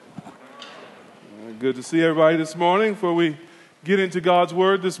Good to see everybody this morning. Before we get into God's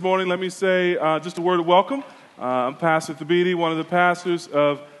Word this morning, let me say just a word of welcome. I'm Pastor Thabiti, one of the pastors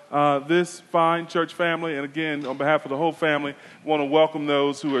of this fine church family. And again, on behalf of the whole family, I want to welcome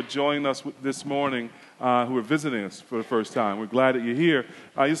those who are joining us this morning, who are visiting us for the first time. We're glad that you're here.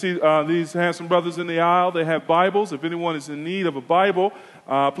 You see these handsome brothers in the aisle. They have Bibles. If anyone is in need of a Bible,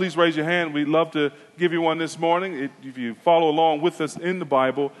 please raise your hand. We'd love to give you one this morning. If you follow along with us in the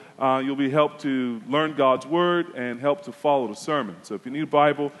Bible, you'll be helped to learn God's Word and help to follow the sermon. So if you need a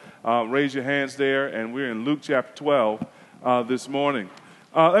Bible, raise your hands there. And we're in Luke chapter 12 this morning.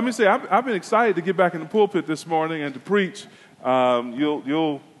 Let me say, I've been excited to get back in the pulpit this morning and to preach.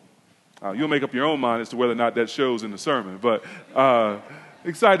 You'll make up your own mind as to whether or not that shows in the sermon. But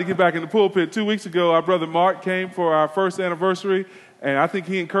excited to get back in the pulpit. 2 weeks ago, our brother Mark came for our first anniversary, and I think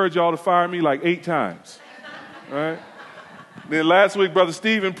he encouraged y'all to fire me like 8 times. Right? Then last week, Brother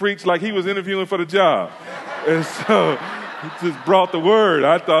Stephen preached like he was interviewing for the job. And so he just brought the word.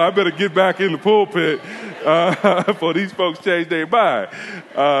 I thought I better get back in the pulpit before these folks change their mind.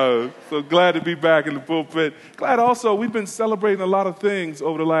 So glad to be back in the pulpit. Glad also we've been celebrating a lot of things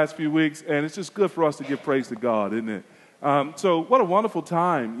over the last few weeks, and it's just good for us to give praise to God, isn't it? So what a wonderful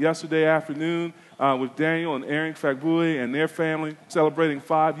time yesterday afternoon with Daniel and Erin Fagbui and their family celebrating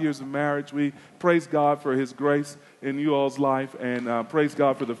 5 years of marriage. We praise God for His grace in you all's life, and praise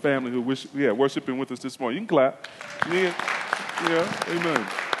God for the family who worshiping with us this morning. You can clap. Yeah, amen.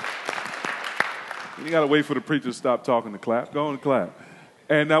 You got to wait for the preacher to stop talking to clap. Go on and clap.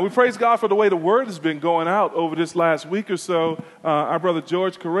 And we praise God for the way the word has been going out over this last week or so. Our brother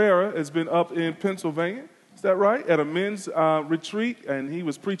George Carrera has been up in Pennsylvania. Is that right? At a men's retreat, and he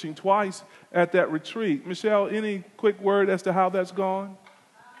was preaching twice at that retreat. Michelle, any quick word as to how that's gone?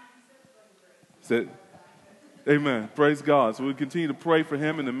 Amen. Praise God. So we continue to pray for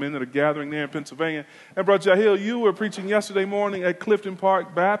him and the men that are gathering there in Pennsylvania. And Brother Jahil, you were preaching yesterday morning at Clifton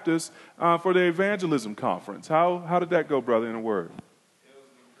Park Baptist for the evangelism conference. How did that go, brother, in a word? It was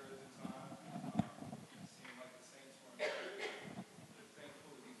an encouraging time. It seemed like the saints were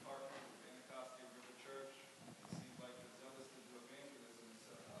thankful to be part of the Pentecostal River Church. It seems like the zealous to do evangelism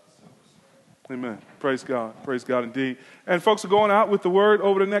is silver string. Amen. Praise God. Praise God indeed. And folks are going out with the word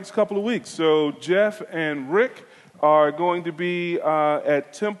over the next couple of weeks. So Jeff and Rick are going to be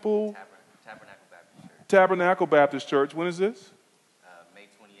at Temple Tabernacle Baptist Church. When is this? May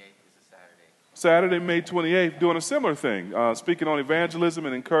 28th is a Saturday. Saturday, May 28th, doing a similar thing, speaking on evangelism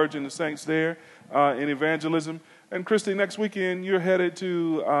and encouraging the saints there in evangelism. And Christy, next weekend you're headed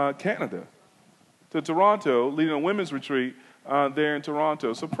to Canada, to Toronto, leading a women's retreat there in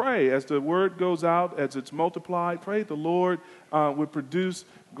Toronto. So pray as the word goes out, as it's multiplied. Pray the Lord would produce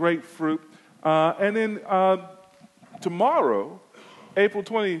great fruit. And then tomorrow, April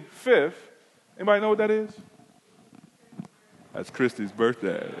 25th, anybody know what that is? That's Christy's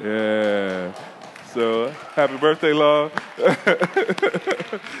birthday. Yeah. So happy birthday, love.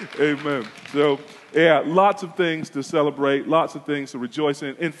 Amen. So yeah, lots of things to celebrate, lots of things to rejoice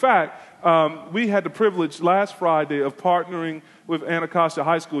in. In fact, we had the privilege last Friday of partnering with Anacostia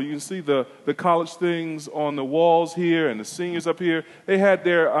High School. You can see the college things on the walls here and the seniors up here. They had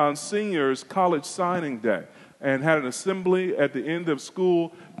their seniors college signing day and had an assembly at the end of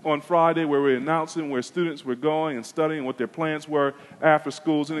school on Friday where we're announcing where students were going and studying, what their plans were after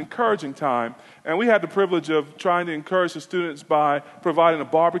school. It was an encouraging time. And we had the privilege of trying to encourage the students by providing a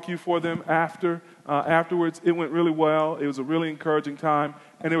barbecue for them afterwards. It went really well. It was a really encouraging time,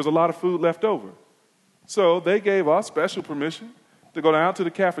 and there was a lot of food left over. So they gave us special permission to go down to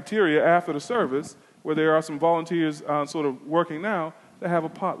the cafeteria after the service, where there are some volunteers sort of working now, to have a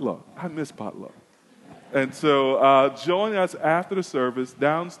potluck. I miss potluck. And so join us after the service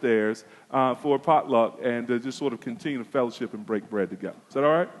downstairs for a potluck and to just sort of continue to fellowship and break bread together. Is that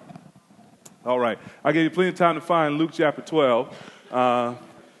all right? All right. I gave you plenty of time to find Luke chapter 12.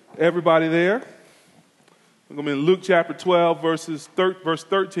 Everybody there? We're going to be in Luke chapter 12, verse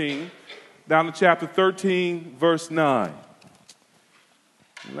 13, down to chapter 13, verse 9.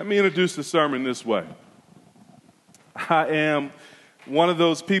 Let me introduce the sermon this way. I am one of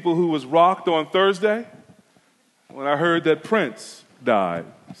those people who was rocked on Thursday when I heard that Prince died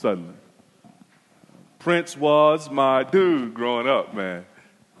suddenly. Prince was my dude growing up, man.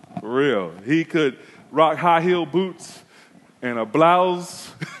 For real. He could rock high-heel boots and a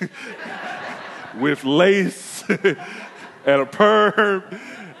blouse with lace and a perm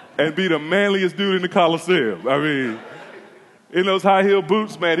and be the manliest dude in the Coliseum. I mean, in those high-heel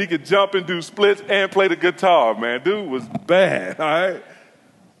boots, man, he could jump and do splits and play the guitar, man. Dude was bad, all right?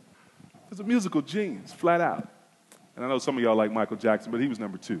 He was a musical genius, flat out. And I know some of y'all like Michael Jackson, but he was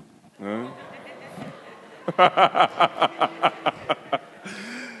number 2.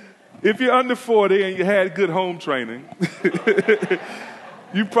 If you're under 40 and you had good home training,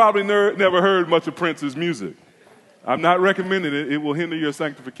 you probably never heard much of Prince's music. I'm not recommending it. It will hinder your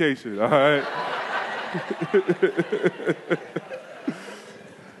sanctification, all right?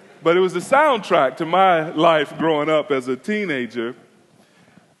 But it was the soundtrack to my life growing up as a teenager.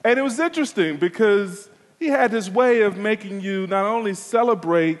 And it was interesting because he had this way of making you not only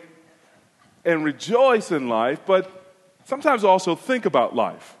celebrate and rejoice in life, but sometimes also think about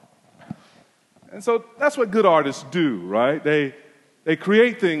life. And so that's what good artists do, right? They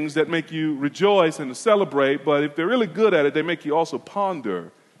create things that make you rejoice and to celebrate, but if they're really good at it, they make you also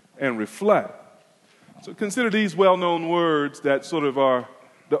ponder and reflect. So consider these well-known words that sort of are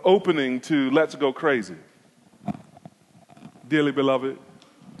the opening to Let's Go Crazy. Dearly beloved.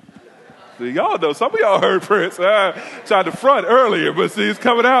 See, y'all know, some of y'all heard Prince. I tried to front earlier, but see, it's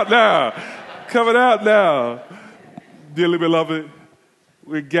coming out now. Coming out now. Dearly beloved,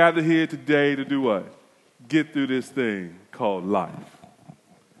 we're gathered here today to do what? Get through this thing called life.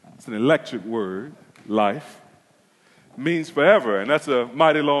 It's an electric word, life. It means forever, and that's a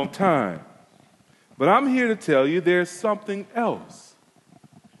mighty long time. But I'm here to tell you there's something else,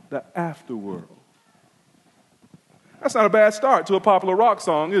 the afterworld. That's not a bad start to a popular rock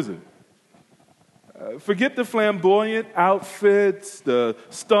song, is it? Forget the flamboyant outfits, the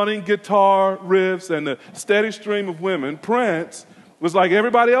stunning guitar riffs, and the steady stream of women. Prince was like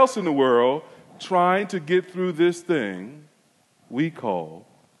everybody else in the world trying to get through this thing we call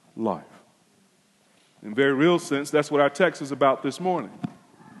life. In very real sense, that's what our text is about this morning.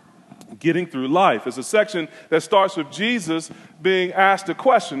 Getting through life. It's a section that starts with Jesus being asked a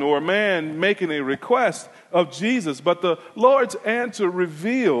question or a man making a request of Jesus. But the Lord's answer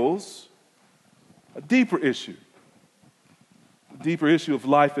reveals a deeper issue of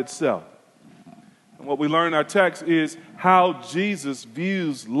life itself. And what we learn in our text is how Jesus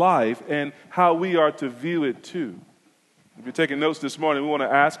views life and how we are to view it too. If you're taking notes this morning, we want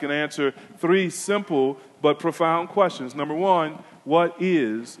to ask and answer three simple but profound questions. Number one, what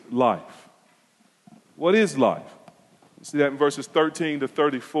is life? What is life? You see that in verses 13 to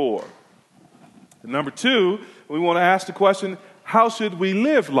 34. And number two, we want to ask the question, how should we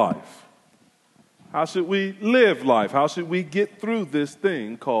live life? How should we live life? How should we get through this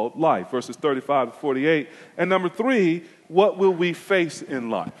thing called life? Verses 35 to 48. And number three, what will we face in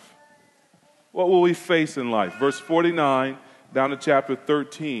life? What will we face in life? Verse 49 down to chapter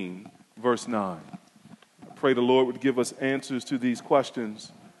 13, verse 9. I pray the Lord would give us answers to these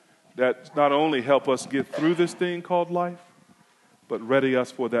questions that not only help us get through this thing called life, but ready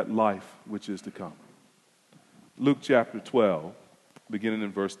us for that life which is to come. Luke chapter 12, beginning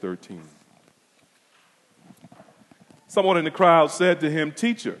in verse 13. Someone in the crowd said to him,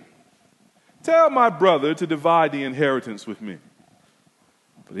 "Teacher, tell my brother to divide the inheritance with me."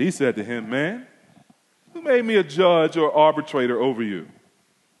 But he said to him, "Man, who made me a judge or arbitrator over you?"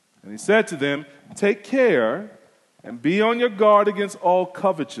 And he said to them, "Take care and be on your guard against all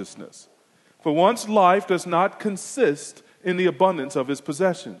covetousness, for one's life does not consist in the abundance of his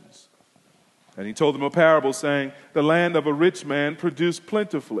possessions." And he told them a parable, saying, "The land of a rich man produced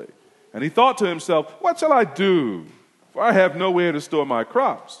plentifully. And he thought to himself, 'What shall I do? For I have nowhere to store my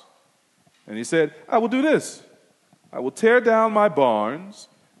crops.' And he said, 'I will do this. I will tear down my barns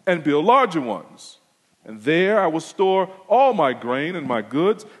and build larger ones. And there I will store all my grain and my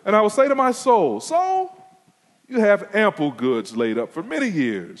goods. And I will say to my soul, Soul, you have ample goods laid up for many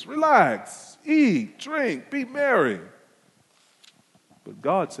years. Relax, eat, drink, be merry.' But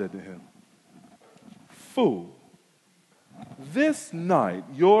God said to him, 'Fool, this night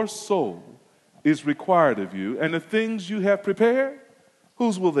your soul is required of you, and the things you have prepared,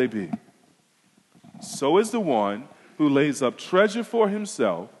 whose will they be? So is the one who lays up treasure for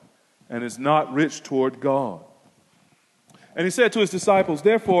himself and is not rich toward God.' And he said to his disciples,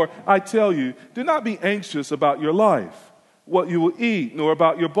 'Therefore, I tell you, do not be anxious about your life, what you will eat, nor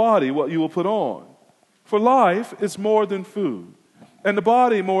about your body, what you will put on. For life is more than food, and the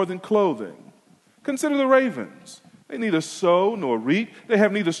body more than clothing. Consider the ravens. They neither sow nor reap. They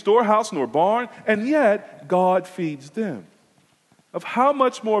have neither storehouse nor barn, and yet God feeds them. Of how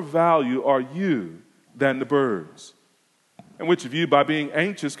much more value are you than the birds? And which of you, by being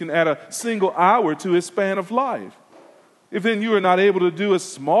anxious, can add a single hour to his span of life? If then you are not able to do as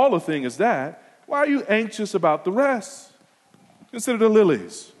small a thing as that, why are you anxious about the rest? Consider the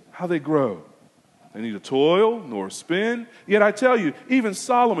lilies, how they grow. They neither toil nor spin. Yet I tell you, even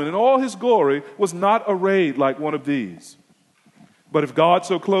Solomon in all his glory was not arrayed like one of these. But if God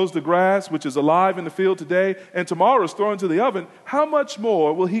so clothes the grass, which is alive in the field today, and tomorrow is thrown into the oven, how much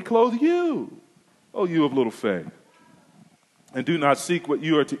more will he clothe you, O you of little faith? And do not seek what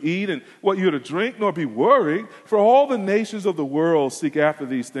you are to eat and what you are to drink, nor be worried, for all the nations of the world seek after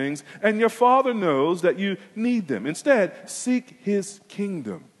these things, and your Father knows that you need them. Instead, seek his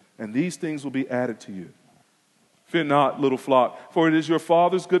kingdom, and these things will be added to you. Fear not, little flock, for it is your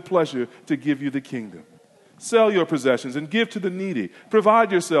Father's good pleasure to give you the kingdom. Sell your possessions and give to the needy.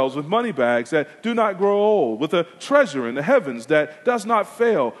 Provide yourselves with money bags that do not grow old, with a treasure in the heavens that does not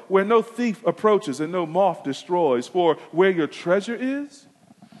fail, where no thief approaches and no moth destroys. For where your treasure is,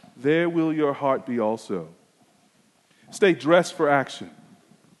 there will your heart be also. Stay dressed for action,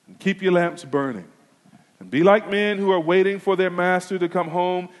 and keep your lamps burning, and be like men who are waiting for their master to come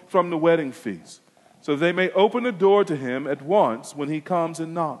home from the wedding feast, so they may open the door to him at once when he comes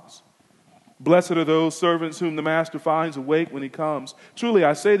and knocks. Blessed are those servants whom the master finds awake when he comes. Truly,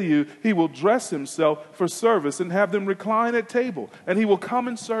 I say to you, he will dress himself for service and have them recline at table, and he will come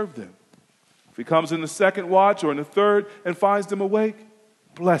and serve them. If he comes in the second watch or in the third and finds them awake,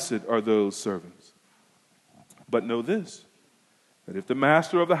 blessed are those servants. But know this, that if the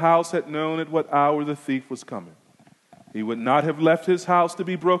master of the house had known at what hour the thief was coming, he would not have left his house to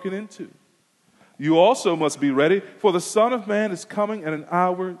be broken into. You also must be ready, for the Son of Man is coming at an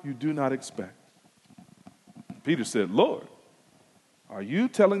hour you do not expect. Peter said, Lord, are you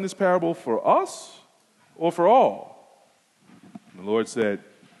telling this parable for us or for all? And the Lord said,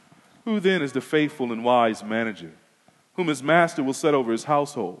 who then is the faithful and wise manager, whom his master will set over his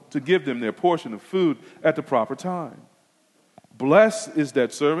household, to give them their portion of food at the proper time? Blessed is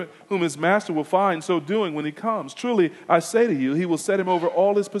that servant whom his master will find so doing when he comes. Truly, I say to you, he will set him over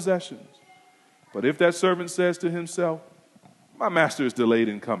all his possessions. But if that servant says to himself, my master is delayed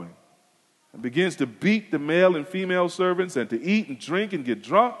in coming, and begins to beat the male and female servants and to eat and drink and get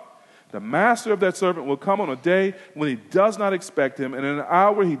drunk, the master of that servant will come on a day when he does not expect him, and in an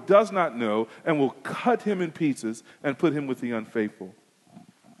hour he does not know, and will cut him in pieces and put him with the unfaithful.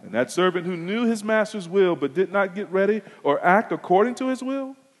 And that servant who knew his master's will but did not get ready or act according to his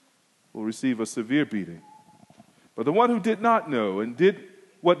will receive a severe beating. But the one who did not know and did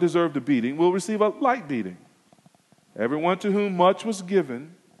what deserved a beating will receive a light beating. Everyone to whom much was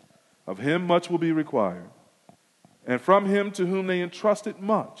given, of him much will be required. And from him to whom they entrusted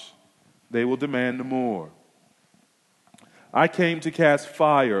much, they will demand the more. I came to cast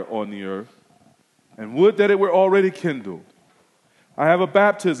fire on the earth, and would that it were already kindled. I have a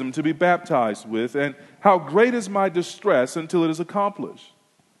baptism to be baptized with, and how great is my distress until it is accomplished.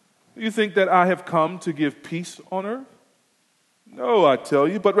 Do you think that I have come to give peace on earth? No, I tell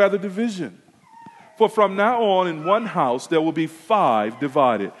you, but rather division. For from now on in one house there will be 5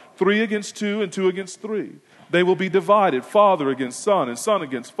 divided, 3 against 2 and 2 against 3. They will be divided, father against son and son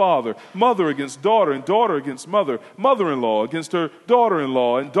against father, mother against daughter and daughter against mother, mother-in-law against her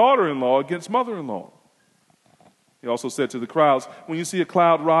daughter-in-law and daughter-in-law against mother-in-law. He also said to the crowds, when you see a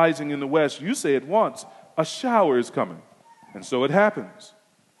cloud rising in the west, you say at once, a shower is coming. And so it happens.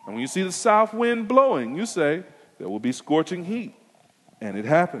 And when you see the south wind blowing, you say, there will be scorching heat. And it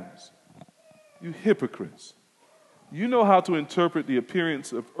happens. You hypocrites, you know how to interpret the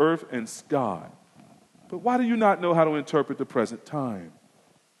appearance of earth and sky, but why do you not know how to interpret the present time?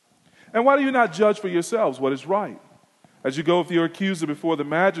 And why do you not judge for yourselves what is right? As you go with your accuser before the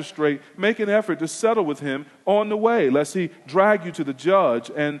magistrate, make an effort to settle with him on the way, lest he drag you to the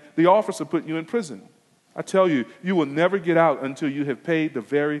judge and the officer put you in prison. I tell you, you will never get out until you have paid the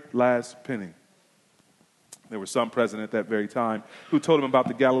very last penny. There was some present at that very time who told him about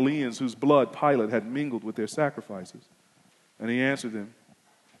the Galileans whose blood Pilate had mingled with their sacrifices. And he answered them,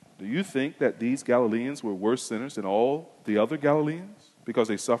 do you think that these Galileans were worse sinners than all the other Galileans because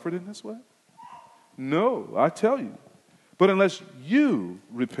they suffered in this way? No, I tell you. But unless you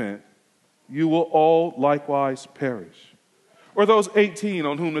repent, you will all likewise perish. Or those 18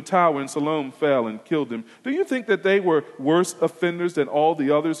 on whom the tower in Siloam fell and killed them, do you think that they were worse offenders than all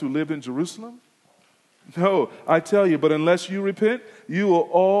the others who lived in Jerusalem? No, I tell you, but unless you repent, you will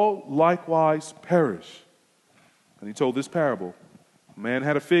all likewise perish. And he told this parable. A man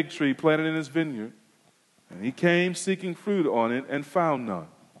had a fig tree planted in his vineyard, and he came seeking fruit on it and found none.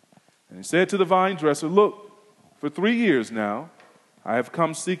 And he said to the vine dresser, look, for 3 years now, I have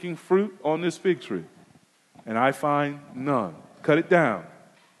come seeking fruit on this fig tree, and I find none. Cut it down.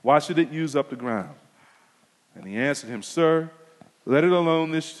 Why should it use up the ground? And he answered him, sir, let it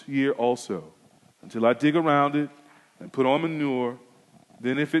alone this year also, until I dig around it and put on manure.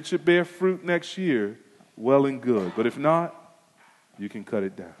 Then if it should bear fruit next year, well and good. But if not, you can cut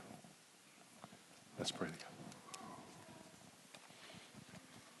it down. Let's pray together.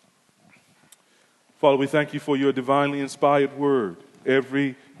 Father, we thank you for your divinely inspired word.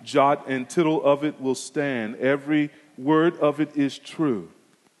 Every jot and tittle of it will stand. Every word of it is true.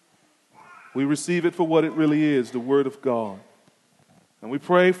 We receive it for what it really is, the Word of God. And we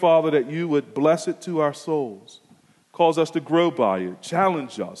pray, Father, that you would bless it to our souls, cause us to grow by it,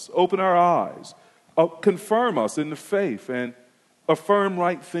 challenge us, open our eyes, confirm us in the faith, and affirm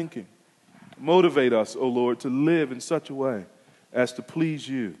right thinking. Motivate us, O Lord, to live in such a way as to please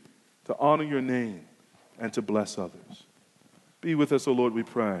you, to honor your name, and to bless others. Be with us, O Lord, we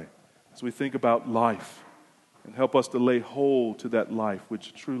pray, as we think about life, and help us to lay hold to that life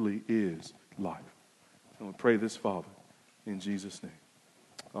which truly is life. And we pray this, Father, in Jesus' name.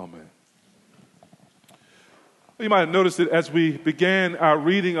 Amen. You might have noticed that as we began our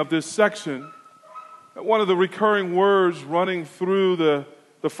reading of this section, that one of the recurring words running through the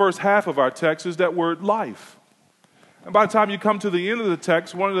first half of our text is that word life. And by the time you come to the end of the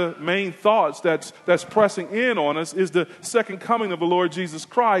text, one of the main thoughts that's pressing in on us is the second coming of the Lord Jesus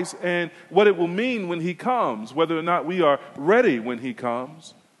Christ and what it will mean when he comes, whether or not we are ready when he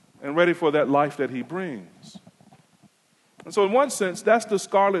comes and ready for that life that he brings. And so in one sense, that's the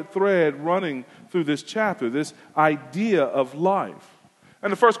scarlet thread running through this chapter, this idea of life.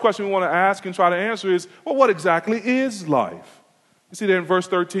 And the first question we want to ask and try to answer is, well, what exactly is life? You see that in verse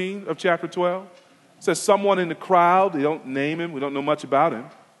 13 of chapter 12? It says, someone in the crowd, they don't name him, we don't know much about him,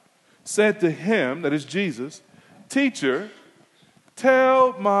 said to him, that is Jesus, "Teacher,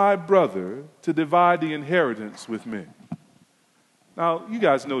 tell my brother to divide the inheritance with me." Now, you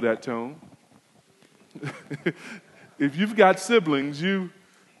guys know that tone. If you've got siblings,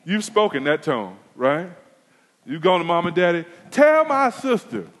 you've spoken that tone, right? You've gone to mom and daddy, "Tell my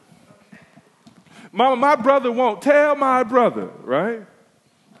sister." "Mama, my brother won't." "Tell my brother," right?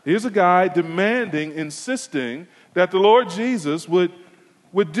 Here's a guy demanding, insisting that the Lord Jesus would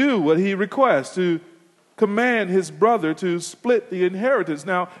do what he requests, to command his brother to split the inheritance.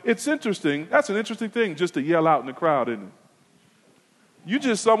 Now, it's interesting. That's an interesting thing just to yell out in the crowd, isn't it? You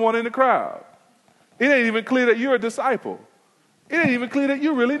just someone in the crowd. It ain't even clear that you're a disciple. It ain't even clear that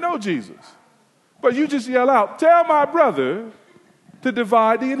you really know Jesus. But you just yell out, "Tell my brother to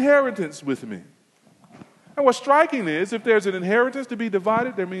divide the inheritance with me." And what's striking is, if there's an inheritance to be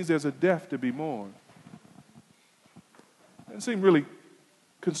divided, that means there's a death to be mourned. He doesn't seem really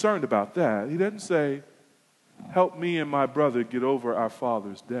concerned about that. He doesn't say, "Help me and my brother get over our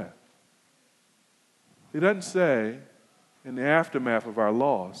father's death." He doesn't say, in the aftermath of our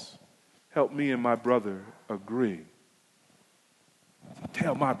loss, "Help me and my brother agree.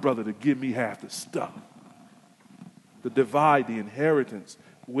 Tell my brother to give me half the stuff, to divide the inheritance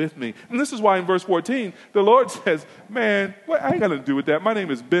with me." And this is why in verse 14, the Lord says, "Man, what, I ain't got nothing to do with that. My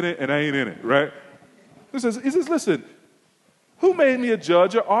name is Bennett and I ain't in it," right? He says, "Listen, who made me a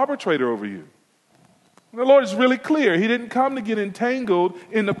judge or arbitrator over you?" And the Lord is really clear. He didn't come to get entangled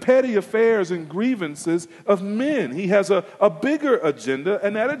in the petty affairs and grievances of men. He has a bigger agenda,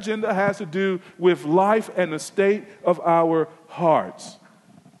 and that agenda has to do with life and the state of our hearts.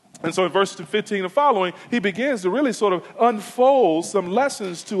 And so in verse 15 and following, he begins to really sort of unfold some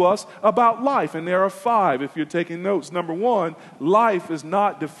lessons to us about life. And there are 5 if you're taking notes. Number 1, life is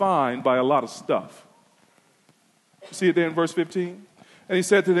not defined by a lot of stuff. See it there in verse 15? And he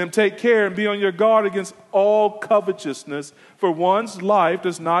said to them, "Take care and be on your guard against all covetousness, for one's life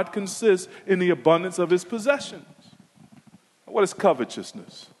does not consist in the abundance of his possessions." What is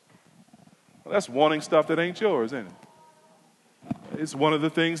covetousness? Well, that's wanting stuff that ain't yours, isn't it? It's one of the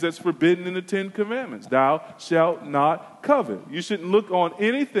things that's forbidden in the 10 Commandments. Thou shalt not covet. You shouldn't look on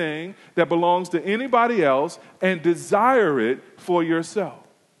anything that belongs to anybody else and desire it for yourself.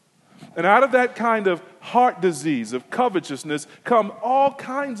 And out of that kind of heart disease of covetousness come all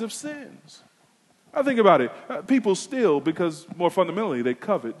kinds of sins. Now think about it. People steal because more fundamentally they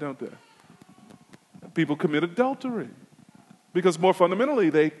covet, don't they? People commit adultery because more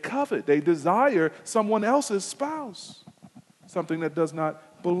fundamentally they covet. They desire someone else's spouse, something that does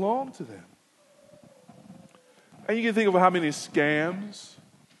not belong to them. And you can think of how many scams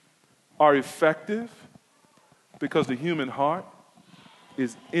are effective because the human heart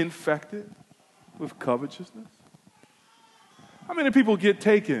is infected with covetousness. How many people get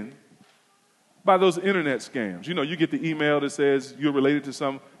taken by those internet scams? You know, you get the email that says you're related to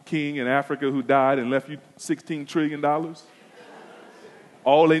some king in Africa who died and left you $16 trillion.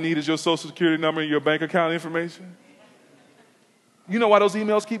 All they need is your social security number and your bank account information. You know why those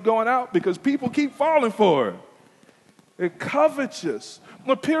emails keep going out? Because people keep falling for it. They're covetous.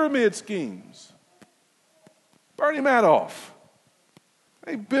 The pyramid schemes. Bernie Madoff.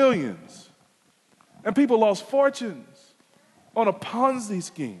 They billions. And people lost fortunes on a Ponzi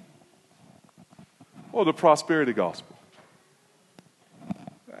scheme. Or the prosperity gospel.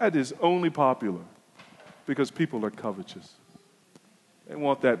 That is only popular because people are covetous. They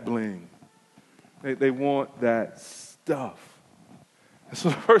want that bling. They want that stuff. And so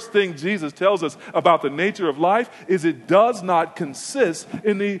the first thing Jesus tells us about the nature of life is it does not consist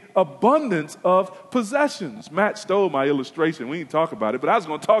in the abundance of possessions. Matt stole my illustration. We didn't talk about it, but I was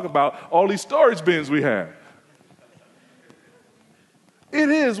going to talk about all these storage bins we have. It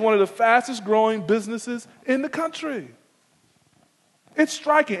is one of the fastest growing businesses in the country. It's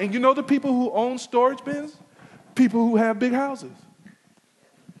striking. And you know the people who own storage bins? People who have big houses.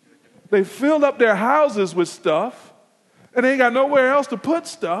 They filled up their houses with stuff, and they ain't got nowhere else to put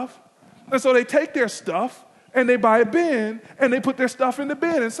stuff. And so they take their stuff, and they buy a bin, and they put their stuff in the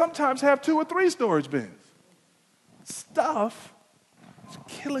bin, and sometimes have 2 or 3 storage bins. Stuff is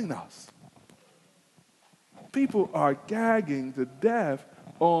killing us. People are gagging to death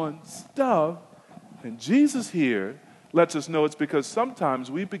on stuff, and Jesus here lets us know it's because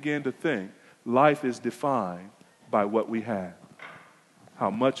sometimes we begin to think life is defined by what we have, how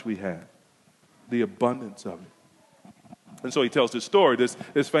much we have, the abundance of it. And so he tells this story, this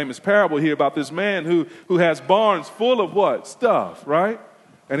famous parable here about this man who has barns full of what? Stuff, right?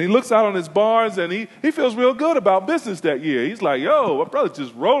 And he looks out on his barns and he feels real good about business that year. He's like, yo, my brother's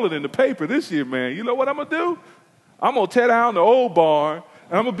just rolling in the paper this year, man. You know what I'm going to do? I'm going to tear down the old barn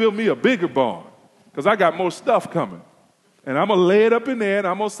and I'm going to build me a bigger barn because I got more stuff coming. And I'm going to lay it up in there and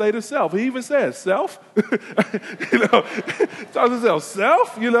I'm going to say to self. He even says, self. You know, talk to himself,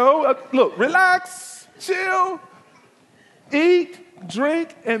 self, you know, look, relax, chill, eat,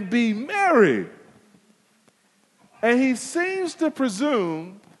 drink, and be merry. And he seems to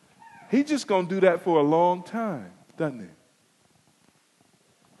presume he's just going to do that for a long time, doesn't he?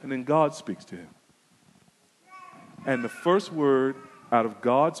 And then God speaks to him. And the first word out of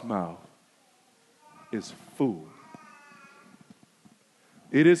God's mouth is fool.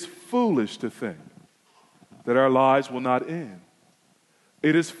 It is foolish to think that our lives will not end.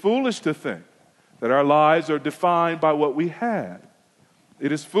 It is foolish to think that our lives are defined by what we have.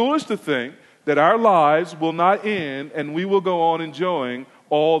 It is foolish to think that our lives will not end and we will go on enjoying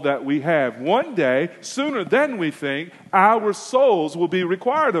all that we have. One day, sooner than we think, our souls will be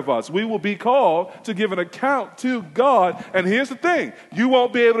required of us. We will be called to give an account to God. And here's the thing, you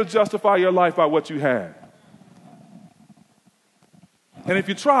won't be able to justify your life by what you have. And if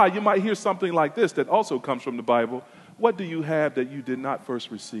you try, you might hear something like this that also comes from the Bible. What do you have that you did not first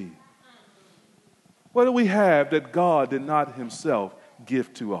receive? What do we have that God did not himself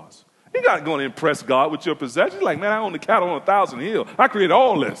give to us? You're not going to impress God with your possessions. You're like, man, I own the cattle on 1,000 hills. I created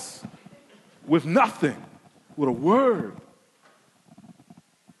all this with nothing, with a word.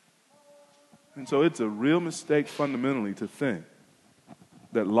 And so it's a real mistake fundamentally to think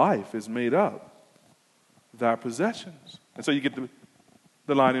that life is made up with our possessions. And so you get the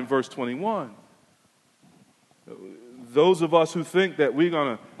line in verse 21. Those of us who think that we're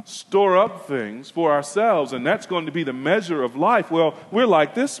going to store up things for ourselves and that's going to be the measure of life, well, we're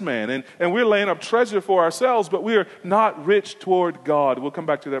like this man and we're laying up treasure for ourselves, but we're not rich toward God. We'll come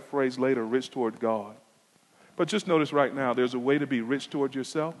back to that phrase later, rich toward God. But just notice right now, there's a way to be rich toward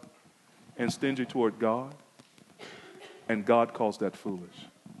yourself and stingy toward God, and God calls that foolish.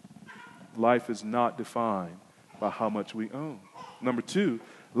 Life is not defined by how much we own. Number 2,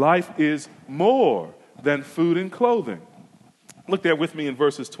 life is more than food and clothing. Look there with me in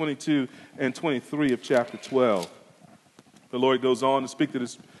verses 22 and 23 of chapter 12. The Lord goes on to speak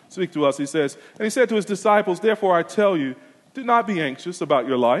to us. He says, and he said to his disciples, therefore I tell you, do not be anxious about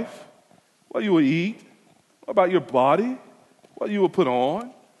your life, what you will eat, about your body, what you will put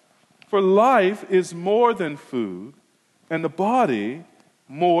on. For life is more than food, and the body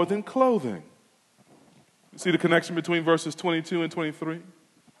more than clothing. You see the connection between verses 22 and 23?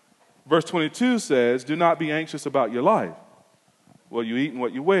 Verse 22 says, do not be anxious about your life, what you eat and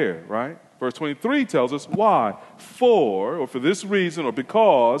what you wear, right? Verse 23 tells us why. For this reason, or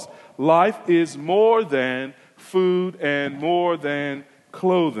because life is more than food and more than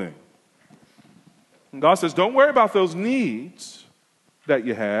clothing. And God says, don't worry about those needs that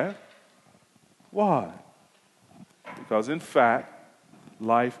you have. Why? Because in fact,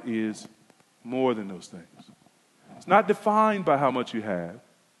 life is more than those things. It's not defined by how much you have,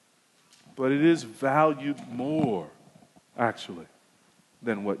 but it is valued more, actually,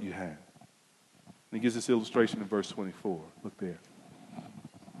 than what you have. And he gives this illustration in verse 24. Look there.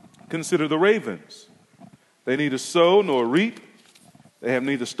 Consider the ravens. They neither sow nor reap. They have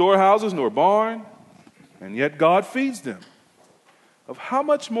neither storehouses nor barn, and yet God feeds them. Of how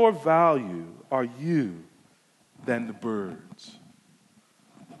much more value are you than the birds?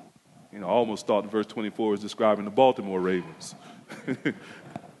 You know, I almost thought verse 24 was describing the Baltimore Ravens.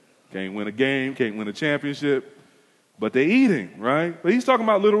 Can't win a game, can't win a championship, but they're eating, right? But he's talking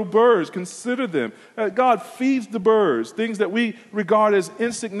about little birds. Consider them. God feeds the birds, things that we regard as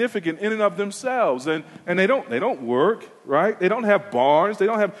insignificant in and of themselves. And they don't work, right? They don't have barns. They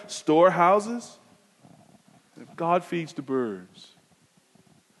don't have storehouses. If God feeds the birds,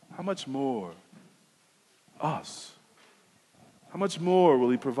 how much more us? How much more will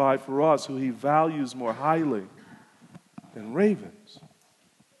he provide for us who he values more highly than ravens?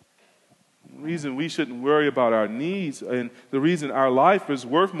 The reason we shouldn't worry about our needs and the reason our life is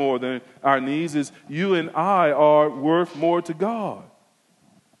worth more than our needs is you and I are worth more to God.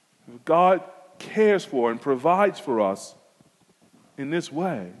 If God cares for and provides for us in this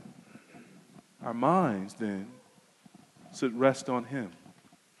way, our minds then should rest on him.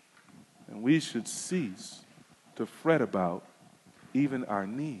 And we should cease to fret about even our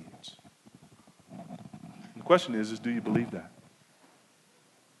needs. The question is do you believe that?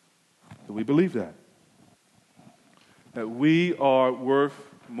 Do we believe that? That we are worth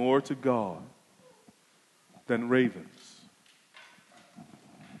more to God than ravens?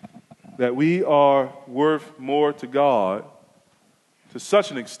 That we are worth more to God to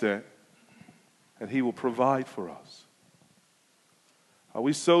such an extent that he will provide for us? Are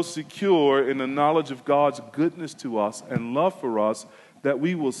we so secure in the knowledge of God's goodness to us and love for us that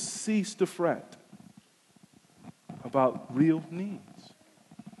we will cease to fret about real needs?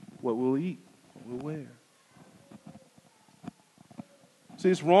 What we'll eat, what we'll wear. See,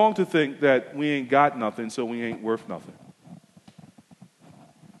 it's wrong to think that we ain't got nothing, so we ain't worth nothing.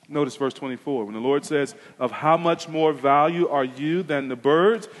 Notice verse 24. When the Lord says, of how much more value are you than the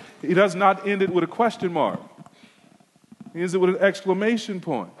birds? He does not end it with a question mark. He ends it with an exclamation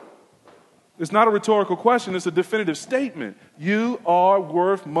point. It's not a rhetorical question. It's a definitive statement. You are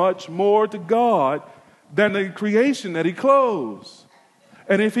worth much more to God than the creation that he clothes.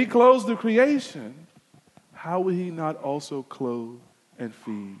 And if he clothes the creation, how will he not also clothe and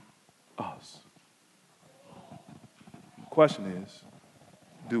feed us? The question is,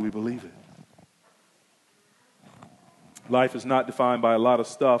 do we believe it? Life is not defined by a lot of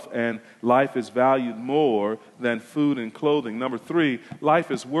stuff, and life is valued more than food and clothing. Number 3,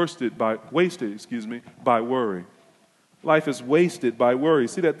 life is wasted by worry. Life is wasted by worry.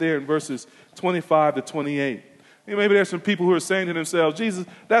 See that there in verses 25 to 28. Maybe there's some people who are saying to themselves, Jesus,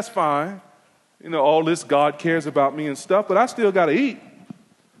 that's fine. You know, all this God cares about me and stuff, but I still got to eat.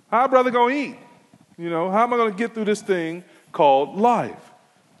 How brother going to eat? You know, how am I going to get through this thing called life?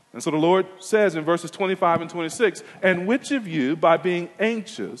 And so the Lord says in verses 25 and 26, and which of you, by being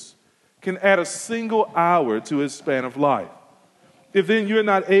anxious, can add a single hour to his span of life? If then you're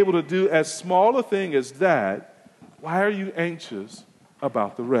not able to do as small a thing as that, why are you anxious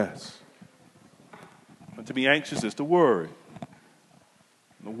about the rest? And to be anxious is to worry.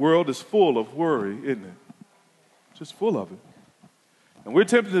 The world is full of worry, isn't it? Just full of it. And we're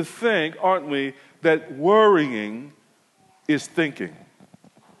tempted to think, aren't we, that worrying is thinking.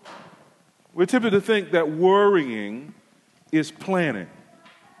 We're tempted to think that worrying is planning.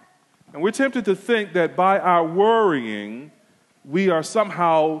 And we're tempted to think that by our worrying, we are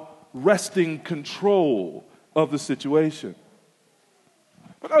somehow wresting control of the situation.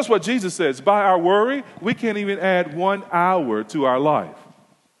 But notice what Jesus says. By our worry, we can't even add 1 hour to our life.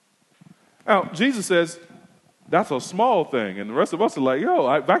 Now, Jesus says, that's a small thing. And the rest of us are like, yo,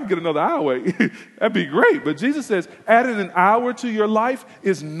 if I could get another hour, that'd be great. But Jesus says, adding an hour to your life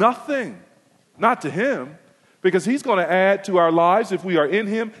is nothing. Not to him. Because he's going to add to our lives, if we are in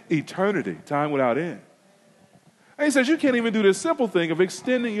him, eternity, time without end. And he says, you can't even do this simple thing of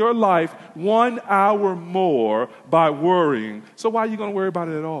extending your life 1 hour more by worrying. So why are you going to worry about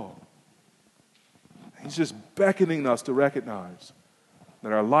it at all? He's just beckoning us to recognize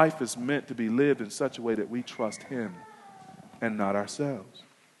that our life is meant to be lived in such a way that we trust him and not ourselves.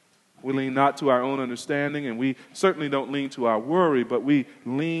 We lean not to our own understanding, and we certainly don't lean to our worry, but we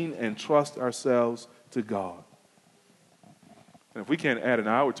lean and trust ourselves to God. And if we can't add an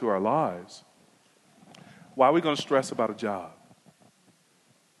hour to our lives, why are we going to stress about a job?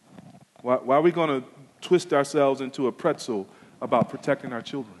 Why are we going to twist ourselves into a pretzel about protecting our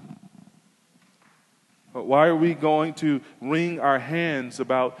children? Why are we going to wring our hands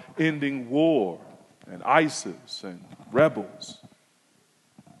about ending war and ISIS and rebels?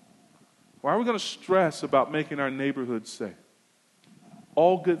 Why are we going to stress about making our neighborhood safe?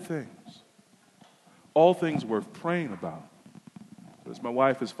 All good things. All things worth praying about. But as my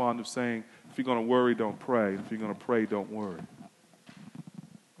wife is fond of saying, if you're going to worry, don't pray. If you're going to pray, don't worry.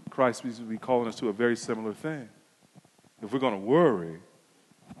 Christ will be calling us to a very similar thing. If we're going to worry,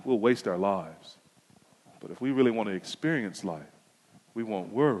 we'll waste our lives. But if we really want to experience life, we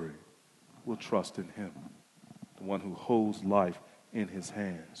won't worry. We'll trust in him, the one who holds life in his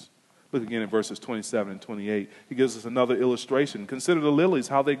hands. Look again at verses 27 and 28. He gives us another illustration. Consider the lilies,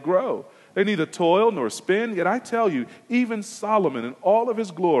 how they grow. They neither toil nor spin. Yet I tell you, even Solomon in all of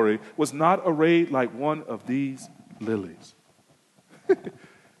his glory was not arrayed like one of these lilies.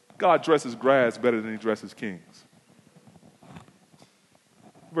 God dresses grass better than he dresses kings.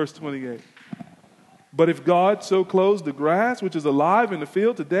 Verse 28. But if God so clothes the grass, which is alive in the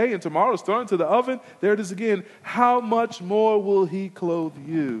field today and tomorrow is thrown into the oven, there it is again, how much more will he clothe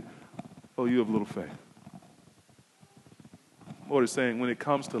you, oh, you have little faith? The Lord is saying, when it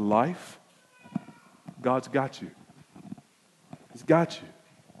comes to life, God's got you. He's got you.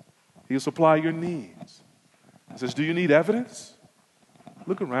 He'll supply your needs. He says, do you need evidence?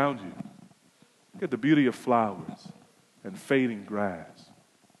 Look around you. Look at the beauty of flowers and fading grass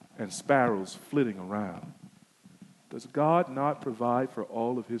and sparrows flitting around. Does God not provide for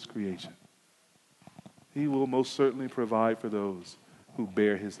all of his creation? He will most certainly provide for those who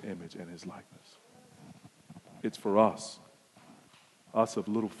bear his image and his likeness. It's for us of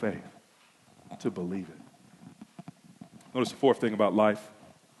little faith, to believe it. Notice the fourth thing about life.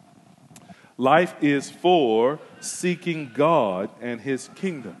 Life is for seeking God and his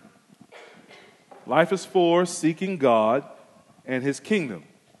kingdom. Life is for seeking God and his kingdom.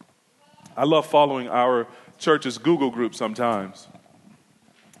 I love following our church's Google group sometimes.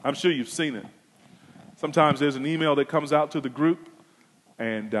 I'm sure you've seen it. Sometimes there's an email that comes out to the group,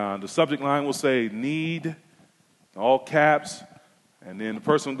 and the subject line will say, need, all caps, and then the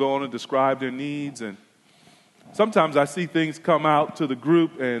person will go on and describe their needs. And sometimes I see things come out to the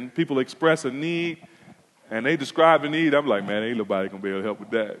group, and people express a need, and they describe the need. I'm like, man, ain't nobody going to be able to help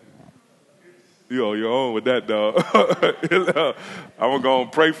with that. You're on your own with that, dog. I'm going to go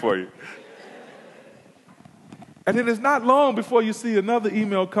and pray for you. And then it's not long before you see another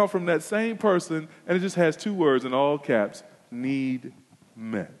email come from that same person, and it just has two words in all caps, need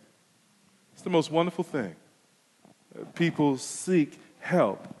met. It's the most wonderful thing. People seek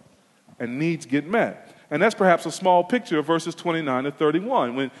help, and needs get met. And that's perhaps a small picture of verses 29 to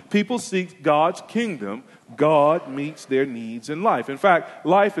 31. When people seek God's kingdom, God meets their needs in life. In fact,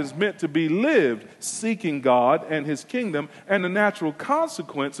 life is meant to be lived seeking God and his kingdom, and the natural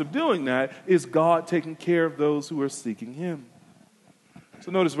consequence of doing that is God taking care of those who are seeking him. So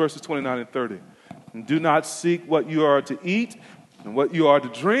notice verses 29 and 30. And do not seek what you are to eat and what you are to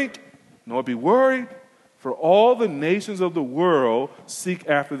drink, nor be worried, for all the nations of the world seek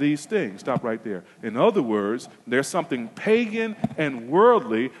after these things. Stop right there. In other words, there's something pagan and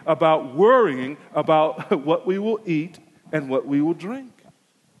worldly about worrying about what we will eat and what we will drink.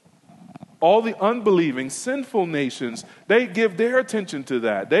 All the unbelieving, sinful nations, they give their attention to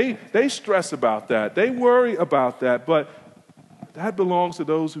that. They stress about that. They worry about that. But that belongs to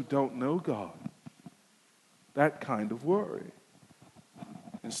those who don't know God. That kind of worry.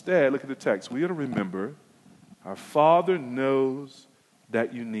 Instead, look at the text. We are to remember our Father knows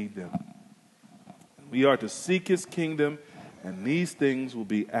that you need them. We are to seek his kingdom, and these things will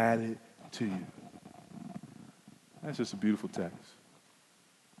be added to you. That's just a beautiful text.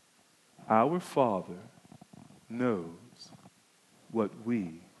 Our Father knows what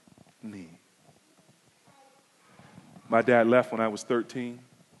we need. My dad left when I was 13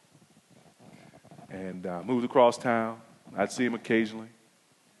 and moved across town. I'd see him occasionally.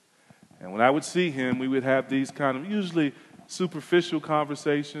 And when I would see him, we would have these kind of usually superficial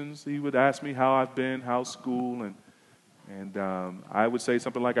conversations. He would ask me how I've been, how's school, and I would say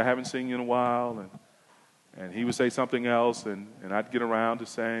something like, I haven't seen you in a while, and he would say something else, and I'd get around to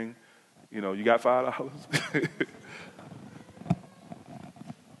saying, you got $5?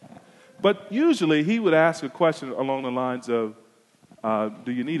 But usually he would ask a question along the lines of,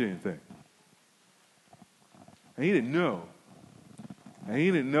 do you need anything? And he didn't know. And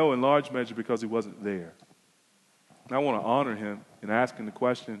he didn't know in large measure because he wasn't there. And I want to honor him in asking the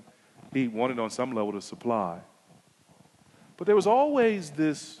question he wanted on some level to supply. But there was always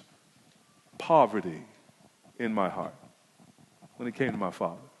this poverty in my heart when it came to my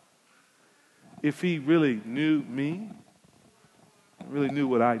father. If he really knew me, really knew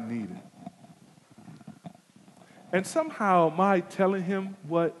what I needed. And somehow my telling him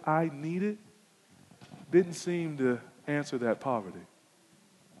what I needed didn't seem to answer that poverty.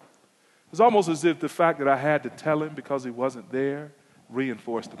 It's almost as if the fact that I had to tell him because he wasn't there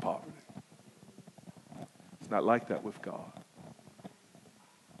reinforced the poverty. It's not like that with God.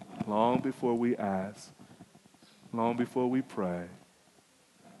 Long before we ask, long before we pray,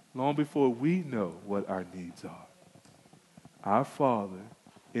 long before we know what our needs are, our Father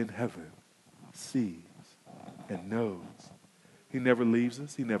in heaven sees and knows He never leaves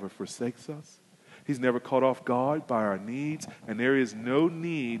us. He never forsakes us. He's never caught off guard by our needs, and there is no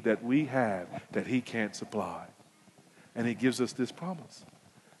need that we have that he can't supply. And he gives us this promise.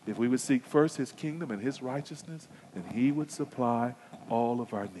 If we would seek first his kingdom and his righteousness, then he would supply all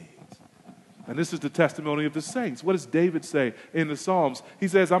of our needs. And this is the testimony of the saints. What does David say in the Psalms? He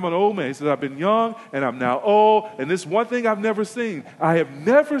says, I'm an old man. He says, I've been young and I'm now old. And this one thing I've never seen. I have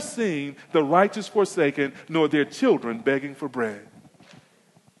never seen the righteous forsaken, nor their children begging for bread.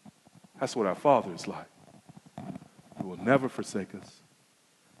 That's what our Father is like. He will never forsake us.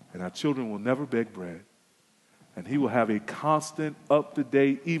 And our children will never beg bread. And he will have a constant,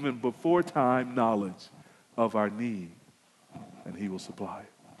 up-to-date, even before time knowledge of our need. And he will supply it.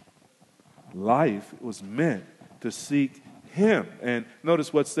 Life was meant to seek him. And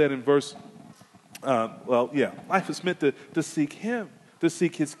notice what's said in verse, life is meant to seek him, to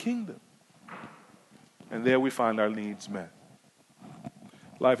seek his kingdom. And there we find our needs met.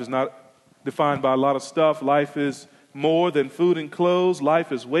 Life is not defined by a lot of stuff. Life is more than food and clothes.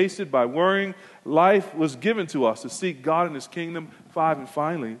 Life is wasted by worrying. Life was given to us to seek God and his kingdom. 5, and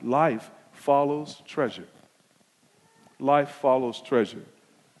finally, life follows treasure. Life follows treasure.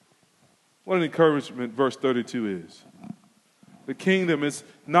 What an encouragement verse 32 is. The kingdom is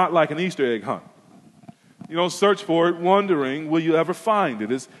not like an Easter egg hunt. You don't search for it wondering, will you ever find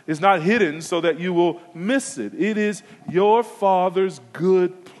it? It's not hidden so that you will miss it. It is your Father's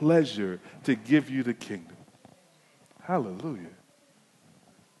good pleasure to give you the kingdom. Hallelujah.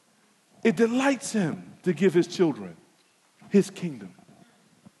 It delights him to give his children his kingdom.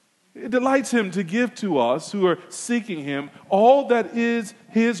 It delights him to give to us who are seeking him all that is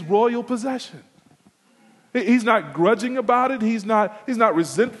his royal possession. He's not grudging about it. He's not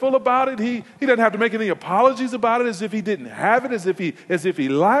resentful about it. He doesn't have to make any apologies about it as if he didn't have it, as if he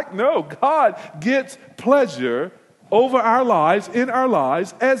lacked. No, God gets pleasure over our lives, in our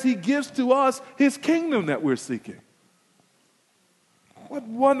lives, as he gives to us his kingdom that we're seeking. What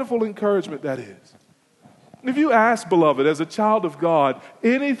wonderful encouragement that is. If you ask, beloved, as a child of God,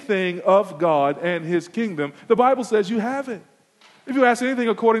 anything of God and his kingdom, the Bible says you have it. If you ask anything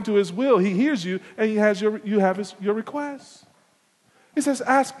according to his will, he hears you and you have your request. He says,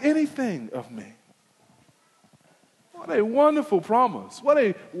 ask anything of me. What a wonderful promise. What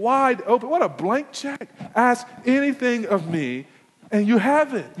a wide open, what a blank check. Ask anything of me and you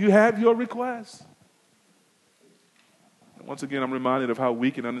have it. You have your request. And once again, I'm reminded of how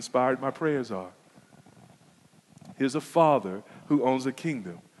weak and uninspired my prayers are. Here's a Father who owns a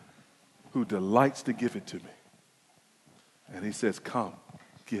kingdom, who delights to give it to me. And he says, come,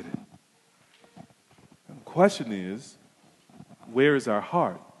 get it. And the question is, where is our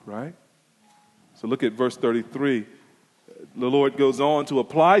heart, right? So look at verse 33. The Lord goes on to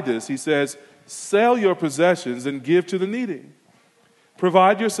apply this. He says, sell your possessions and give to the needy.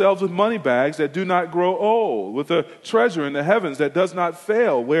 Provide yourselves with money bags that do not grow old, with a treasure in the heavens that does not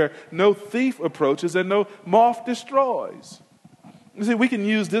fail, where no thief approaches and no moth destroys. You see, we can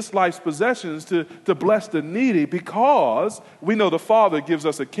use this life's possessions to bless the needy because we know the Father gives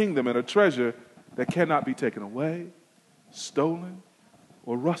us a kingdom and a treasure that cannot be taken away, stolen,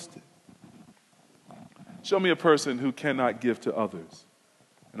 or rusted. Show me a person who cannot give to others,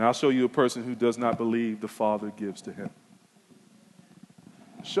 and I'll show you a person who does not believe the Father gives to him.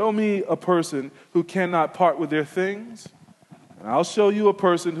 Show me a person who cannot part with their things, and I'll show you a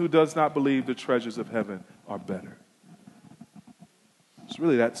person who does not believe the treasures of heaven are better. It's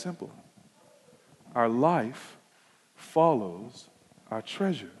really that simple. Our life follows our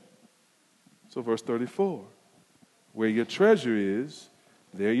treasure. So verse 34, where your treasure is,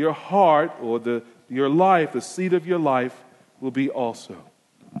 there your heart or your life, the seat of your life will be also.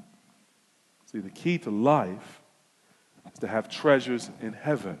 See, the key to life is to have treasures in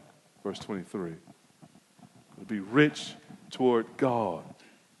heaven, verse 23. To be rich toward God,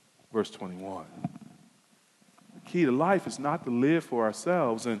 verse 21. The key to life is not to live for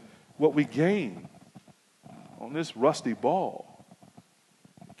ourselves and what we gain on this rusty ball.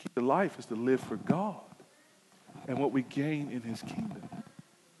 The key to life is to live for God and what we gain in his kingdom.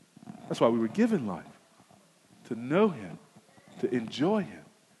 That's why we were given life, to know him, to enjoy him,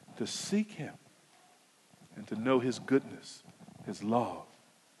 to seek him, and to know his goodness, his love,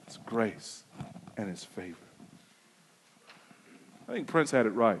 his grace, and his favor. I think Prince had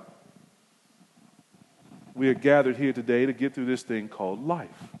it right. We are gathered here today to get through this thing called life.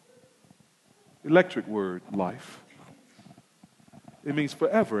 Electric word, life. It means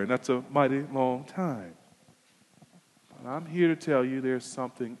forever, and that's a mighty long time. But I'm here to tell you there's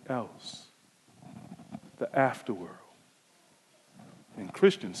something else. The afterworld. In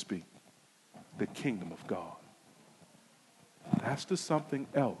Christian speak, the kingdom of God. That's the something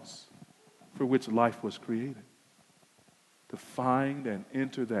else for which life was created. To find and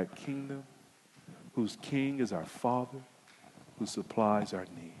enter that kingdom whose king is our Father, who supplies our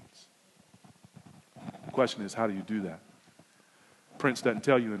needs. The question is, how do you do that? Prince doesn't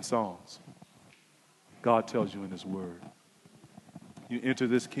tell you in songs. God tells you in his word. You enter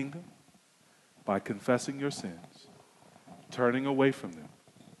this kingdom by confessing your sins, turning away from them,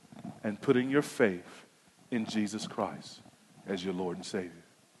 and putting your faith in Jesus Christ as your Lord and Savior.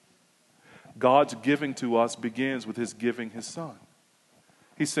 God's giving to us begins with his giving his Son.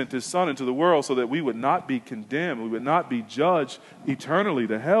 He sent his Son into the world so that we would not be condemned, we would not be judged eternally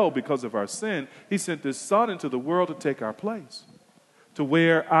to hell because of our sin. He sent his Son into the world to take our place, to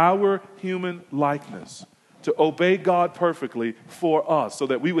wear our human likeness, to obey God perfectly for us so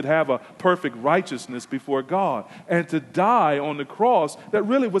that we would have a perfect righteousness before God, and to die on the cross that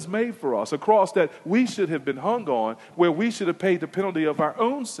really was made for us, a cross that we should have been hung on, where we should have paid the penalty of our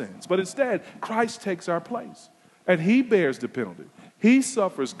own sins. But instead, Christ takes our place, and he bears the penalty. He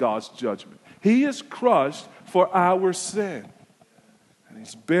suffers God's judgment. He is crushed for our sin, and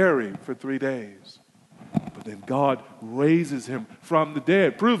he's buried for 3 days. But then God raises him from the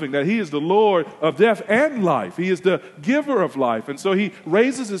dead, proving that he is the Lord of death and life. He is the giver of life. And so he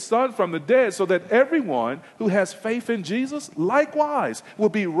raises his Son from the dead so that everyone who has faith in Jesus likewise will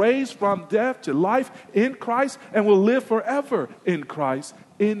be raised from death to life in Christ and will live forever in Christ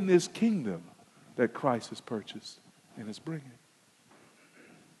in this kingdom that Christ has purchased and is bringing.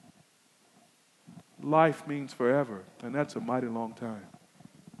 Life means forever, and that's a mighty long time.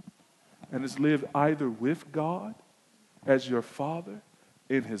 And it's lived either with God as your Father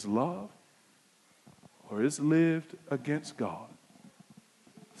in his love, or it's lived against God,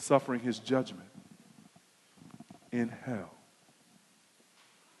 suffering his judgment in hell.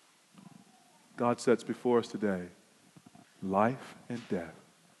 God sets before us today life and death,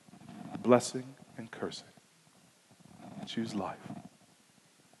 blessing and cursing. Choose life.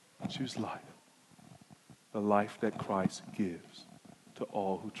 Choose life. The life that Christ gives to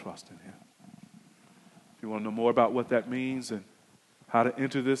all who trust in him. If you want to know more about what that means and how to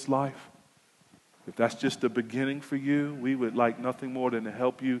enter this life, if that's just the beginning for you, we would like nothing more than to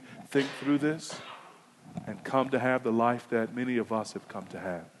help you think through this and come to have the life that many of us have come to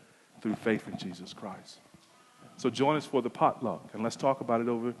have through faith in Jesus Christ. So join us for the potluck, and let's talk about it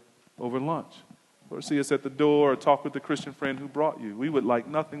over lunch. Or see us at the door, or talk with the Christian friend who brought you. We would like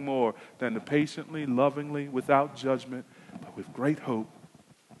nothing more than to patiently, lovingly, without judgment, but with great hope,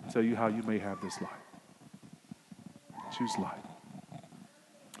 tell you how you may have this life. Choose life.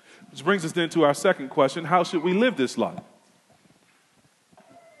 Which brings us then to our second question: how should we live this life?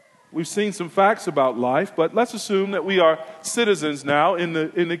 We've seen some facts about life, but let's assume that we are citizens now in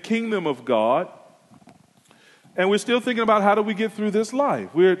the kingdom of God, and we're still thinking about how do we get through this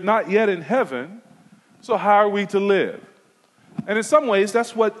life. We're not yet in heaven, so how are we to live? And in some ways,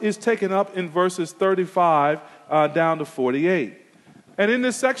 that's what is taken up in verses 35 down to 48. And in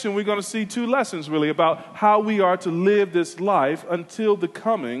this section, we're going to see two lessons, really, about how we are to live this life until the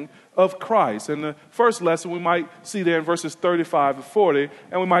coming of Christ. And the first lesson we might see there in verses 35 to 40,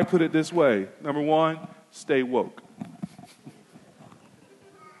 and we might put it this way. Number one, stay woke.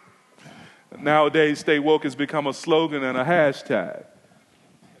 Nowadays, stay woke has become a slogan and a hashtag.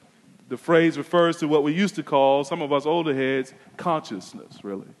 The phrase refers to what we used to call, some of us older heads, consciousness,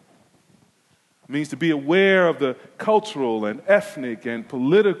 really. It means to be aware of the cultural and ethnic and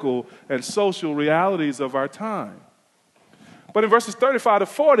political and social realities of our time. But in verses 35 to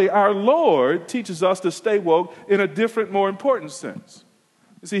 40, our Lord teaches us to stay woke in a different, more important sense.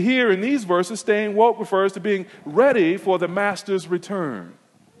 You see, here in these verses, staying woke refers to being ready for the Master's return.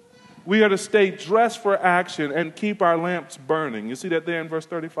 We are to stay dressed for action and keep our lamps burning. You see that there in verse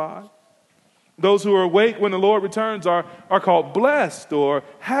 35? Those who are awake when the Lord returns are called blessed or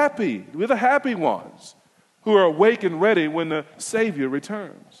happy. We're the happy ones who are awake and ready when the Savior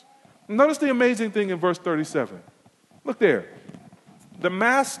returns. Notice the amazing thing in verse 37. Look there. The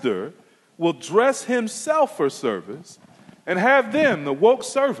master will dress himself for service and have them, the woke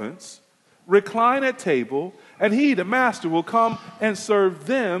servants, recline at table, and he, the master, will come and serve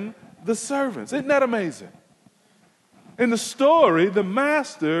them, the servants. Isn't that amazing? In the story, the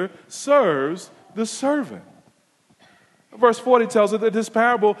master serves the servant. Verse 40 tells us that this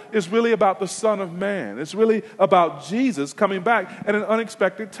parable is really about the Son of Man. It's really about Jesus coming back at an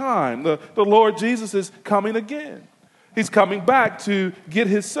unexpected time. The Lord Jesus is coming again. He's coming back to get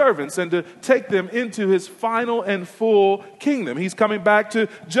his servants and to take them into his final and full kingdom. He's coming back to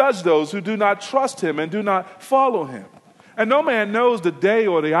judge those who do not trust him and do not follow him. And no man knows the day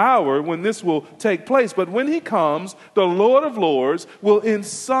or the hour when this will take place. But when he comes, the Lord of Lords will in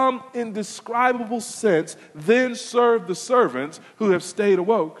some indescribable sense then serve the servants who have stayed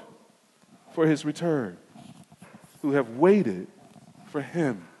awoke for his return, who have waited for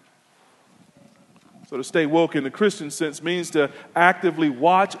him. So to stay woke in the Christian sense means to actively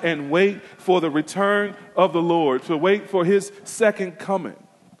watch and wait for the return of the Lord, to wait for his second coming.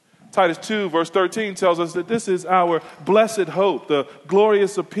 Titus 2, verse 13 tells us that this is our blessed hope, the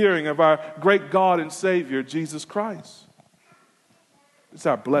glorious appearing of our great God and Savior, Jesus Christ. It's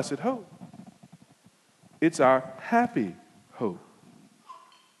our blessed hope. It's our happy hope.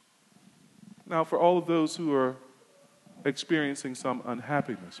 Now, for all of those who are experiencing some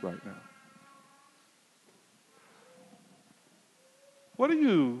unhappiness right now, what are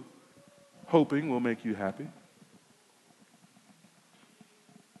you hoping will make you happy?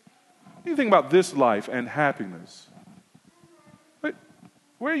 When you think about this life and happiness,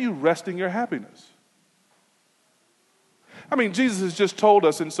 where are you resting your happiness? I mean, Jesus has just told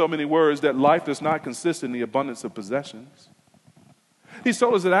us in so many words that life does not consist in the abundance of possessions. He's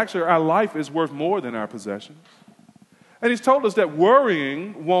told us that actually our life is worth more than our possessions. And he's told us that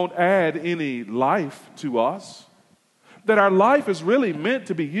worrying won't add any life to us. That our life is really meant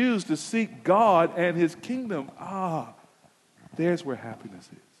to be used to seek God and his kingdom. There's where happiness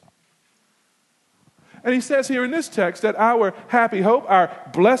is. And he says here in this text that our happy hope, our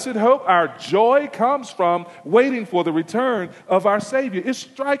blessed hope, our joy comes from waiting for the return of our Savior. It's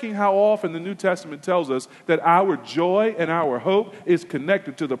striking how often the New Testament tells us that our joy and our hope is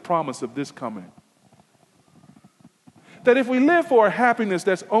connected to the promise of this coming. That if we live for a happiness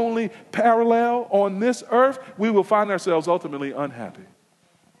that's only parallel on this earth, we will find ourselves ultimately unhappy.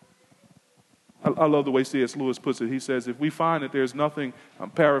 I love the way C.S. Lewis puts it. He says, if we find that there's nothing,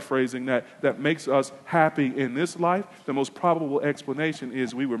 I'm paraphrasing, that makes us happy in this life, the most probable explanation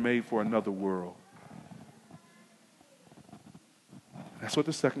is we were made for another world. That's what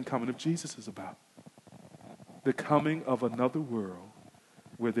the second coming of Jesus is about. The coming of another world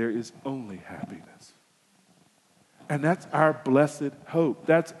where there is only happiness. And that's our blessed hope.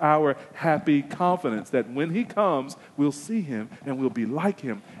 That's our happy confidence that when he comes, we'll see him and we'll be like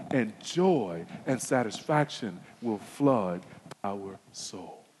him, and joy and satisfaction will flood our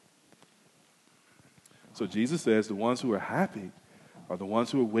soul. So Jesus says the ones who are happy are the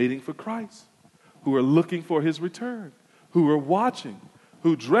ones who are waiting for Christ, who are looking for his return, who are watching,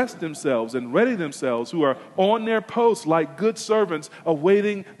 who dress themselves and ready themselves, who are on their posts like good servants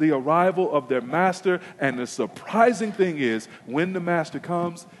awaiting the arrival of their master. And the surprising thing is, when the master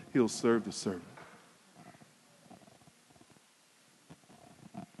comes, he'll serve the servant.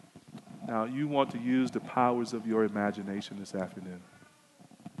 Now, you want to use the powers of your imagination this afternoon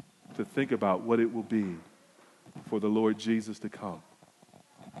to think about what it will be for the Lord Jesus to come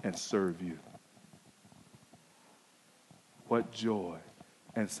and serve you. What joy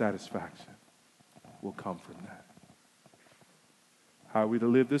and satisfaction will come from that. How are we to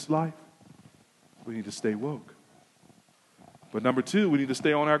live this life? We need to stay woke. But number two, we need to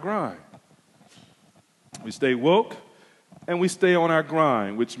stay on our grind. We stay woke and we stay on our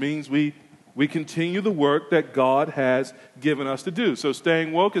grind, which means we continue the work that God has given us to do. So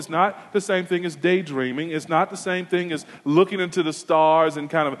staying woke is not the same thing as daydreaming. It's not the same thing as looking into the stars and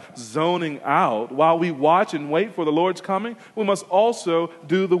kind of zoning out. While we watch and wait for the Lord's coming, we must also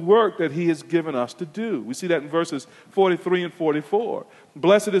do the work that he has given us to do. We see that in verses 43 and 44.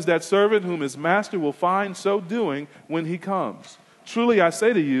 Blessed is that servant whom his master will find so doing when he comes. Truly I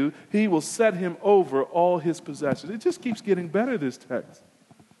say to you, he will set him over all his possessions. It just keeps getting better, this text.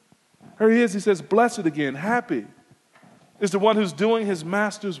 Here he is, he says, blessed again, happy is the one who's doing his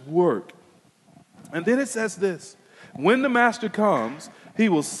master's work. And then it says this, when the master comes, he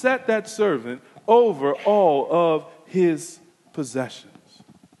will set that servant over all of his possessions.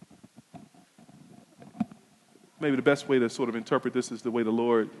 Maybe the best way to sort of interpret this is the way the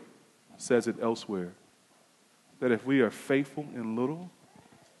Lord says it elsewhere. That if we are faithful in little,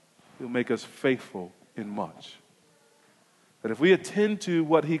 he'll make us faithful in much. That if we attend to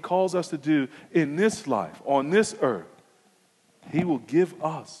what he calls us to do in this life, on this earth, he will give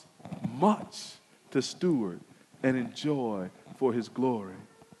us much to steward and enjoy for his glory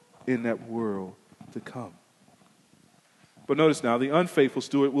in that world to come. But notice now, the unfaithful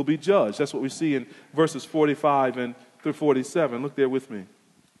steward will be judged. That's what we see in verses 45 and through 47. Look there with me.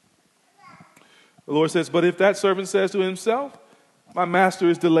 The Lord says, but if that servant says to himself, my master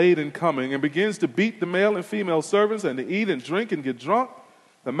is delayed in coming, and begins to beat the male and female servants and to eat and drink and get drunk,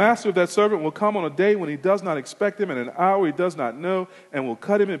 the master of that servant will come on a day when he does not expect him, and an hour he does not know, and will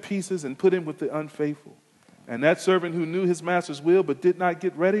cut him in pieces and put him with the unfaithful And that servant who knew his master's will but did not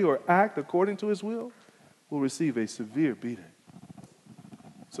get ready or act according to his will receive a severe beating.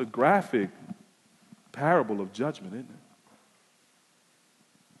 It's a graphic parable of judgment, isn't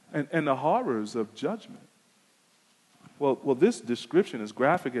it? And the horrors of judgment. Well, this description, as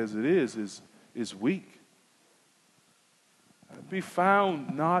graphic as it is weak. Be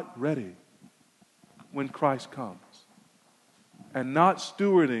found not ready when Christ comes, and not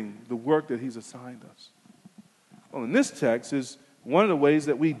stewarding the work that he's assigned us. Well, in this text is one of the ways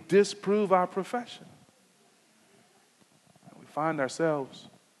that we disprove our profession. We find ourselves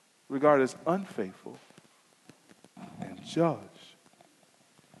regarded as unfaithful and judged.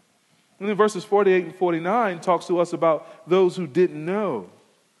 And then verses 48 and 49 talks to us about those who didn't know.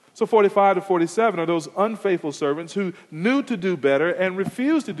 So 45 to 47 are those unfaithful servants who knew to do better and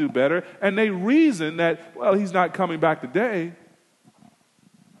refused to do better, and they reasoned that, well, he's not coming back today.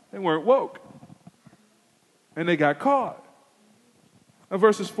 They weren't woke. And they got caught. Now,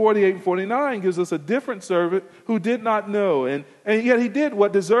 verses 48 and 49 gives us a different servant who did not know, and yet he did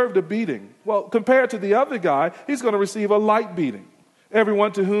what deserved a beating. Well, compared to the other guy, he's going to receive a light beating.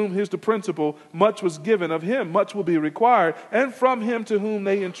 Everyone to whom, here's the principle, much was given, of him much will be required, and from him to whom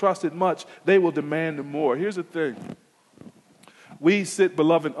they entrusted much, they will demand more. Here's the thing. We sit,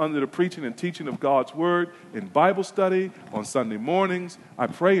 beloved, under the preaching and teaching of God's word in Bible study on Sunday mornings. I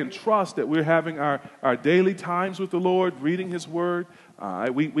pray and trust that we're having our daily times with the Lord, reading his word.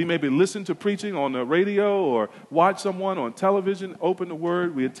 We maybe listen to preaching on the radio or watch someone on television, open the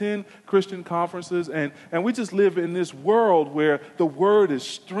word. We attend Christian conferences, and we just live in this world where the word is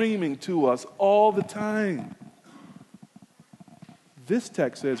streaming to us all the time. This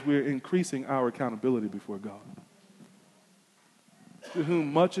text says we're increasing our accountability before God. To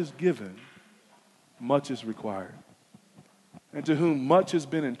whom much is given, much is required. And to whom much has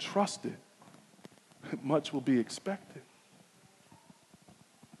been entrusted, much will be expected.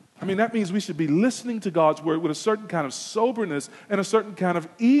 I mean, that means we should be listening to God's word with a certain kind of soberness and a certain kind of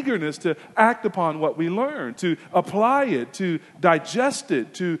eagerness to act upon what we learn, to apply it, to digest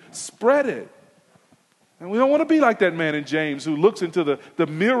it, to spread it. And we don't want to be like that man in James who looks into the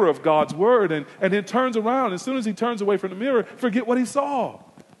mirror of God's word and then turns around. As soon as he turns away from the mirror, forget what he saw.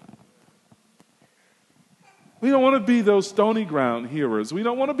 We don't want to be those stony ground hearers. We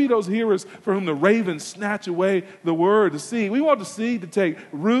don't want to be those hearers for whom the ravens snatch away the word, the seed. We want the seed to take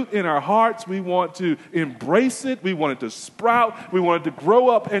root in our hearts. We want to embrace it. We want it to sprout. We want it to grow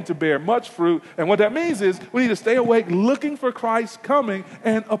up and to bear much fruit. And what that means is we need to stay awake looking for Christ's coming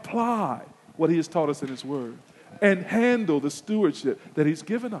and apply what he has taught us in his word and handle the stewardship that he's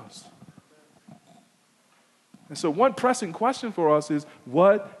given us. And so one pressing question for us is,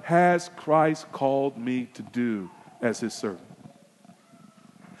 what has Christ called me to do as his servant?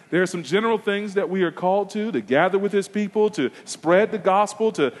 There are some general things that we are called to gather with his people, to spread the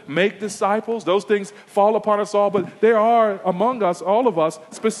gospel, to make disciples. Those things fall upon us all, but there are among us, all of us,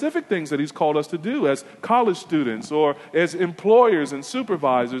 specific things that he's called us to do as college students or as employers and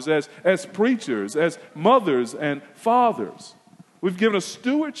supervisors, as preachers, as mothers and fathers. We've given a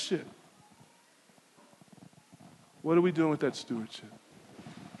stewardship. What are we doing with that stewardship?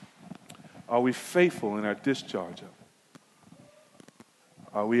 Are we faithful in our discharge of it?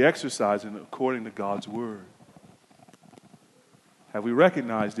 Are we exercising according to God's word? Have we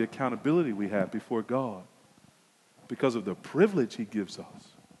recognized the accountability we have before God because of the privilege he gives us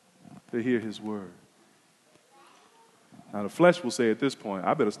to hear his word? Now, the flesh will say at this point,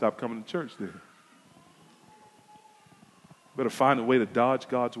 I better stop coming to church then. Better find a way to dodge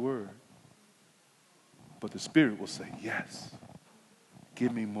God's word. But the Spirit will say, yes,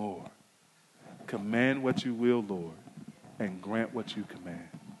 give me more. Command what you will, Lord, and grant what you command.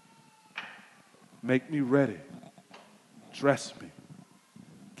 Make me ready. Dress me.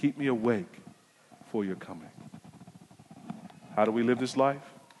 Keep me awake for your coming. How do we live this life?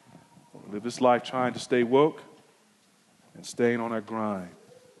 We live this life trying to stay woke and staying on our grind.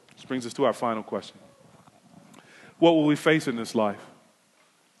 This brings us to our final question. What will we face in this life?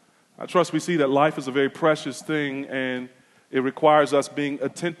 I trust we see that life is a very precious thing and it requires us being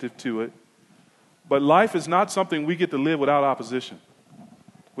attentive to it. But life is not something we get to live without opposition,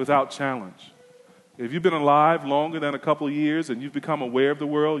 without challenge. If you've been alive longer than a couple of years and you've become aware of the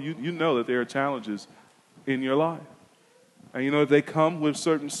world, you know that there are challenges in your life. And you know that they come with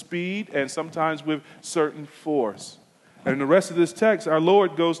certain speed and sometimes with certain force. And in the rest of this text, our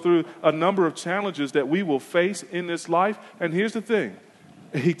Lord goes through a number of challenges that we will face in this life. And here's the thing.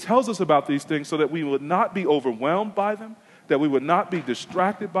 He tells us about these things so that we would not be overwhelmed by them, that we would not be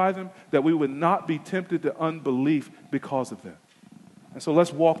distracted by them, that we would not be tempted to unbelief because of them. And so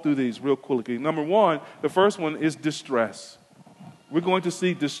let's walk through these real quickly. Number one, the first one is distress. We're going to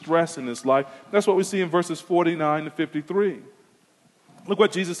see distress in this life. That's what we see in verses 49 to 53. Look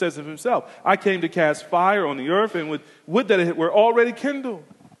what Jesus says of himself. I came to cast fire on the earth, and with wood that it were already kindled.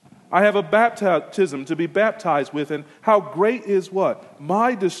 I have a baptism to be baptized with, and how great is what?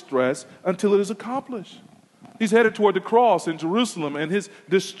 My distress until it is accomplished. He's headed toward the cross in Jerusalem, and his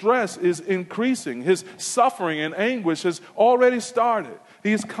distress is increasing. His suffering and anguish has already started.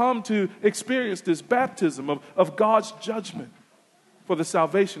 He has come to experience this baptism of God's judgment for the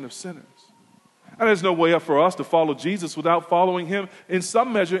salvation of sinners. And there's no way up for us to follow Jesus without following him in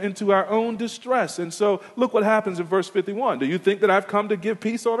some measure into our own distress. And so look what happens in verse 51. Do you think that I've come to give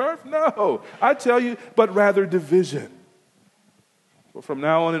peace on earth? No, I tell you, but rather division. Well, from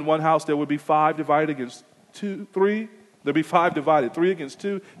now on in one house there would be 5 divided against 3. There'll be 5 divided, 3 against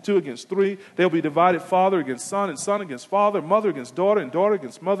 2, 2 against 3. They'll be divided, father against son, and son against father, mother against daughter, and daughter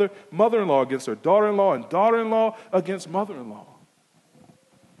against mother, mother-in-law against her daughter-in-law, and daughter-in-law against mother-in-law.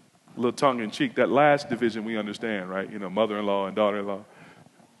 A little tongue-in-cheek, that last division we understand, right? You know, mother-in-law and daughter-in-law.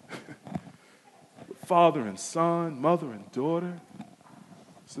 Father and son, mother and daughter.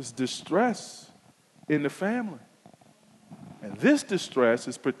 This is distress in the family. And this distress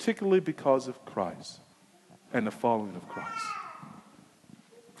is particularly because of Christ and the following of Christ.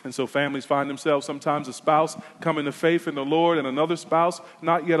 And so families find themselves sometimes a spouse coming to faith in the Lord and another spouse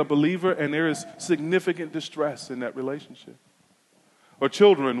not yet a believer, and there is significant distress in that relationship. Or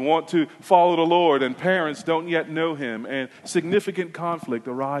children want to follow the Lord and parents don't yet know him, and significant conflict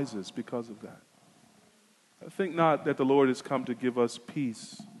arises because of that. I think not that the Lord has come to give us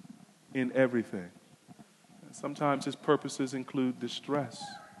peace in everything. Sometimes his purposes include distress,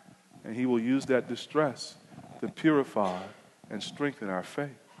 and he will use that distress to purify and strengthen our faith.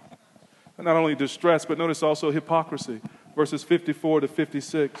 And not only distress, but notice also hypocrisy, verses 54 to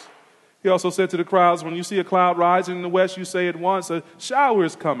 56. He also said to the crowds, when you see a cloud rising in the west, you say at once, a shower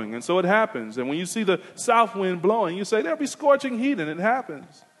is coming, and so it happens. And when you see the south wind blowing, you say, there'll be scorching heat, and it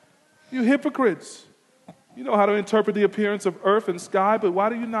happens. You hypocrites! You know how to interpret the appearance of earth and sky, but why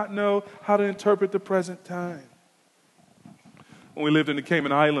do you not know how to interpret the present time? When we lived in the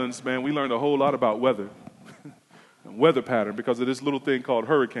Cayman Islands, man, we learned a whole lot about weather and weather pattern because of this little thing called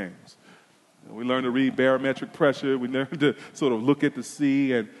hurricanes. We learned to read barometric pressure. We learned to sort of look at the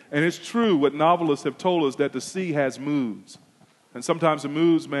sea. And it's true what novelists have told us, that the sea has moods. And sometimes the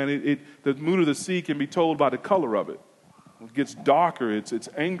moods, man, the mood of the sea can be told by the color of it. When it gets darker, it's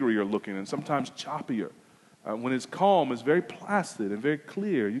angrier looking and sometimes choppier. When it's calm, it's very placid and very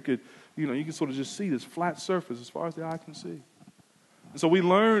clear. You can sort of just see this flat surface as far as the eye can see. And so we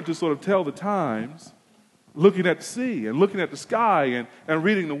learn to sort of tell the times looking at the sea and looking at the sky and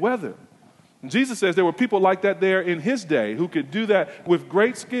reading the weather. And Jesus says there were people like that there in his day who could do that with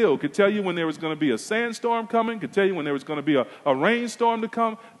great skill, could tell you when there was going to be a sandstorm coming, could tell you when there was going to be a rainstorm to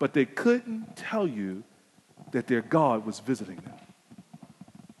come, but they couldn't tell you that their God was visiting them.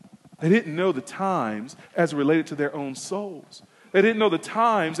 They didn't know the times as it related to their own souls. They didn't know the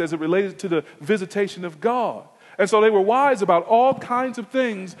times as it related to the visitation of God. And so they were wise about all kinds of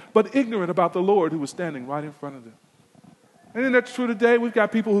things, but ignorant about the Lord who was standing right in front of them. And isn't that true today? We've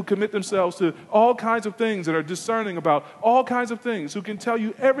got people who commit themselves to all kinds of things and are discerning about all kinds of things, who can tell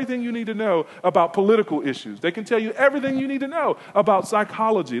you everything you need to know about political issues. They can tell you everything you need to know about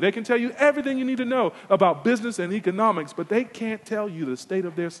psychology. They can tell you everything you need to know about business and economics, but they can't tell you the state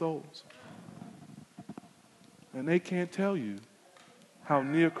of their souls. And they can't tell you how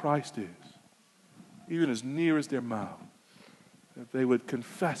near Christ is, even as near as their mouth. If they would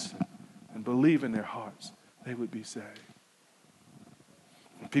confess it and believe in their hearts, they would be saved.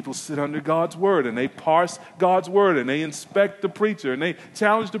 People sit under God's word and they parse God's word and they inspect the preacher and they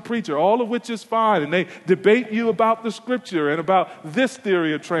challenge the preacher, all of which is fine. And they debate you about the scripture and about this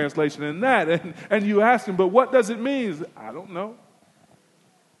theory of translation and that. And you ask them, but what does it mean? I don't know.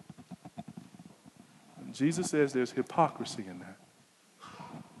 And Jesus says there's hypocrisy in that.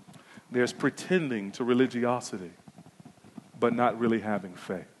 There's pretending to religiosity, but not really having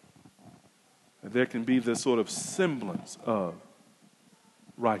faith. There can be this sort of semblance of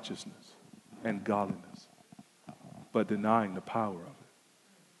righteousness and godliness, but denying the power of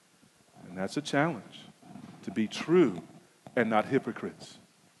it. And that's a challenge, to be true and not hypocrites,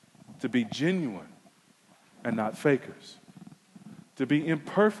 to be genuine and not fakers, to be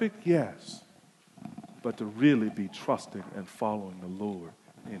imperfect, yes, but to really be trusting and following the Lord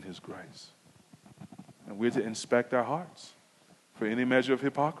in his grace. And we're to inspect our hearts for any measure of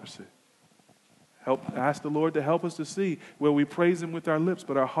hypocrisy. Ask the Lord to help us to see where we praise him with our lips,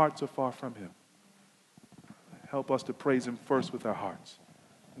 but our hearts are far from him. help us to praise him first with our hearts,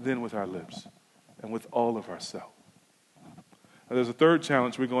 then with our lips, and with all of ourselves. Now, there's a third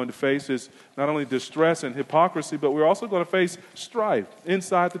challenge we're going to face is not only distress and hypocrisy, but we're also going to face strife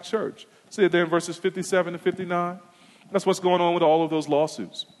inside the church. See it there in verses 57 to 59? That's what's going on with all of those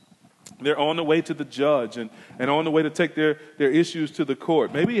lawsuits. They're on the way to the judge and on the way to take their issues to the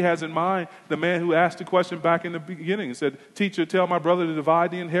court. Maybe he has in mind the man who asked the question back in the beginning and said, "Teacher, tell my brother to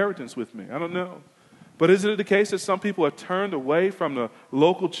divide the inheritance with me." I don't know. But isn't it the case that some people have turned away from the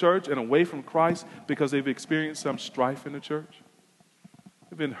local church and away from Christ because they've experienced some strife in the church?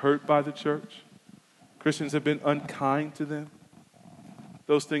 They've been hurt by the church. Christians have been unkind to them.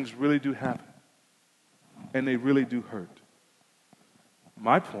 Those things really do happen. And they really do hurt.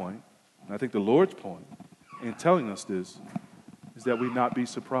 My point, and I think the Lord's point in telling us this, is that we not be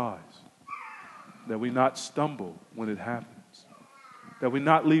surprised. That we not stumble when it happens. That we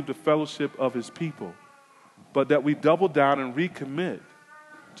not leave the fellowship of his people, but that we double down and recommit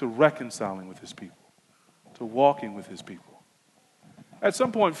to reconciling with his people, to walking with his people. At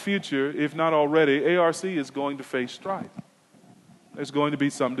some point future, if not already, ARC is going to face strife. There's going to be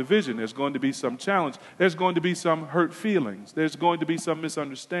some division. There's going to be some challenge. There's going to be some hurt feelings. There's going to be some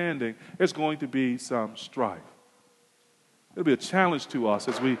misunderstanding. There's going to be some strife. It'll be a challenge to us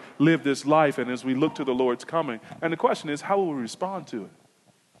as we live this life and as we look to the Lord's coming. And the question is, how will we respond to it?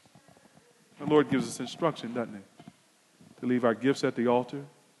 The Lord gives us instruction, doesn't he? To leave our gifts at the altar,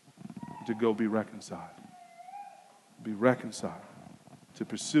 to go be reconciled. Be reconciled. To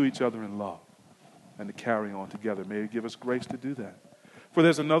pursue each other in love and to carry on together. May he give us grace to do that. For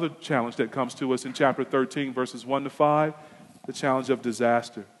there's another challenge that comes to us in chapter 13, verses 1 to 5, the challenge of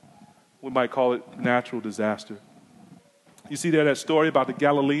disaster. We might call it natural disaster. You see there that story about the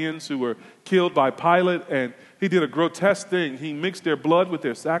Galileans who were killed by Pilate, and he did a grotesque thing. He mixed their blood with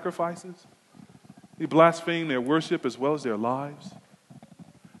their sacrifices. He blasphemed their worship as well as their lives.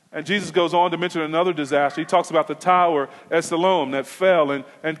 And Jesus goes on to mention another disaster. He talks about the tower at Siloam that fell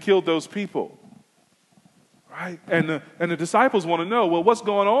and killed those people. Right? And the disciples want to know, well, what's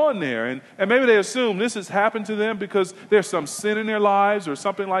going on there? And maybe they assume this has happened to them because there's some sin in their lives or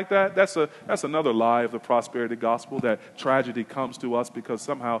something like that. That's another lie of the prosperity gospel, that tragedy comes to us because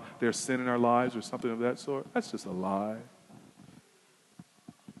somehow there's sin in our lives or something of that sort. That's just a lie.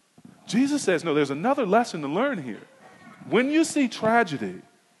 Jesus says, no, there's another lesson to learn here. When you see tragedy,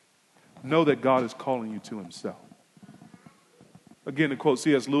 know that God is calling you to himself. Again, to quote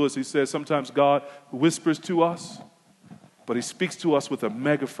C.S. Lewis, he says, sometimes God whispers to us, but he speaks to us with a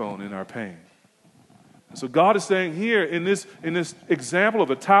megaphone in our pain. And so God is saying here in this example of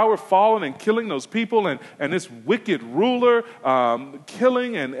a tower falling and killing those people and this wicked ruler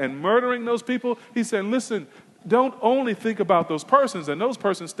killing and murdering those people, he's saying, listen, don't only think about those persons and those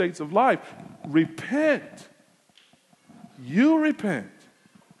persons' states of life. Repent. You repent.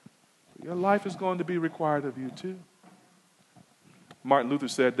 Your life is going to be required of you too. Martin Luther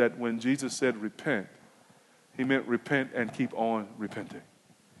said that when Jesus said repent, he meant repent and keep on repenting.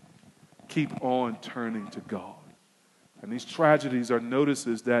 Keep on turning to God. And these tragedies are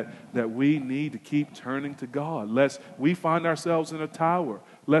notices that we need to keep turning to God, lest we find ourselves in a tower,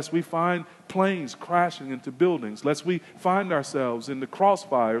 lest we find planes crashing into buildings, lest we find ourselves in the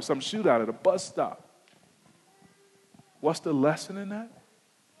crossfire or some shootout at a bus stop. What's the lesson in that?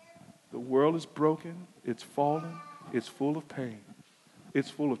 The world is broken, it's fallen, it's full of pain, it's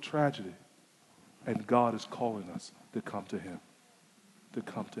full of tragedy, and God is calling us to come to him, to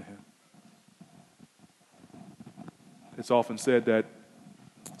come to him. It's often said that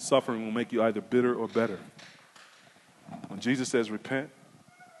suffering will make you either bitter or better. When Jesus says repent,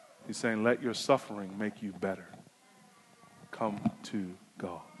 he's saying let your suffering make you better. Come to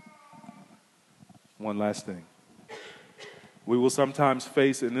God. One last thing. We will sometimes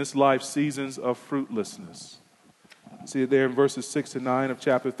face in this life seasons of fruitlessness. See it there in verses 6 to 9 of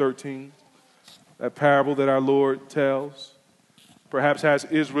chapter 13. That parable that our Lord tells perhaps has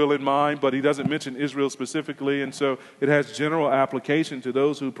Israel in mind, but he doesn't mention Israel specifically, and so it has general application to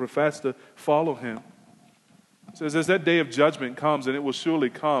those who profess to follow him. It says, as that day of judgment comes, and it will surely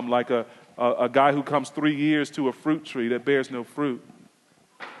come like a guy who comes 3 years to a fruit tree that bears no fruit.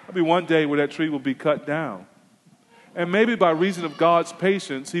 There'll be one day where that tree will be cut down. And maybe by reason of God's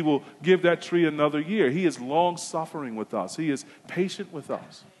patience, he will give that tree another year. He is long-suffering with us. He is patient with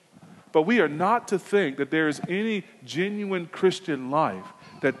us. But we are not to think that there is any genuine Christian life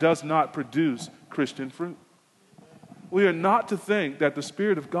that does not produce Christian fruit. We are not to think that the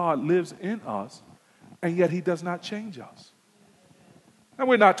Spirit of God lives in us, and yet he does not change us. And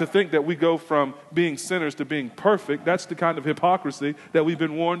we're not to think that we go from being sinners to being perfect. That's the kind of hypocrisy that we've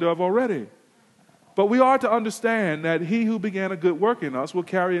been warned of already. But we are to understand that he who began a good work in us will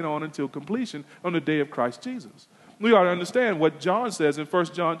carry it on until completion on the day of Christ Jesus. We ought to understand what John says in 1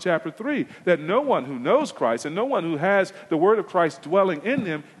 John chapter 3, that no one who knows Christ and no one who has the word of Christ dwelling in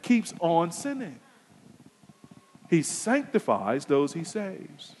them keeps on sinning. He sanctifies those he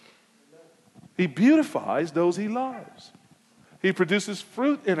saves. He beautifies those he loves. He produces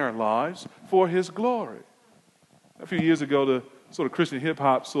fruit in our lives for his glory. A few years ago, the sort of Christian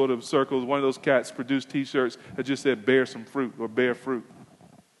hip-hop sort of circles, one of those cats produced T-shirts that just said bear some fruit or bear fruit.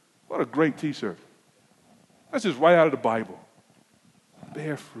 What a great T-shirt. That's just right out of the Bible.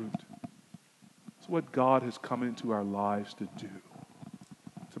 Bear fruit. It's what God has come into our lives to do,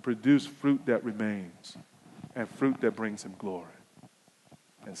 to produce fruit that remains and fruit that brings him glory.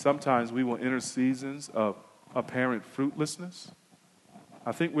 And sometimes we will enter seasons of apparent fruitlessness.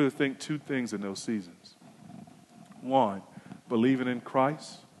 I think we'll think two things in those seasons. One, believing in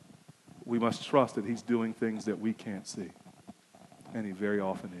Christ, we must trust that he's doing things that we can't see. And he very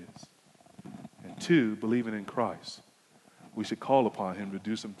often is. And two, believing in Christ, we should call upon him to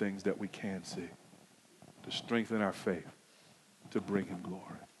do some things that we can see, to strengthen our faith, to bring him glory.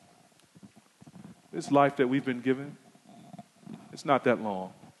 This life that we've been given, it's not that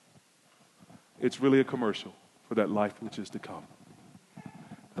long. It's really a commercial for that life which is to come.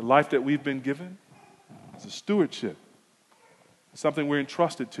 The life that we've been given is a stewardship. It's something we're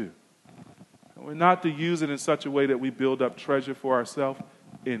entrusted to. And we're not to use it in such a way that we build up treasure for ourselves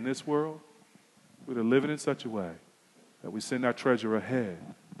in this world. We're to live it in such a way that we send our treasure ahead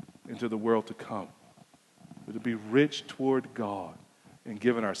into the world to come. We're to be rich toward God and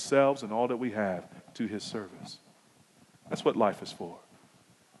giving ourselves and all that we have to his service. That's what life is for.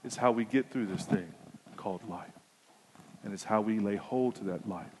 It's how we get through this thing called life. And it's how we lay hold to that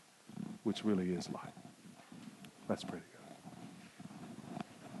life, which really is life. Let's pray together.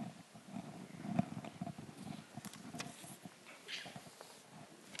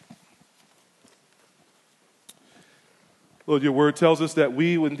 Lord, your word tells us that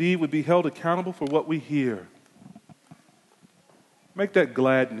we indeed would be held accountable for what we hear. Make that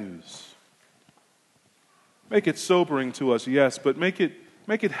glad news. Make it sobering to us, yes, but make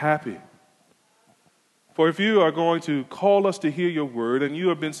it happy. For if you are going to call us to hear your word, and you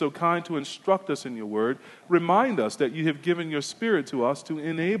have been so kind to instruct us in your word, remind us that you have given your spirit to us to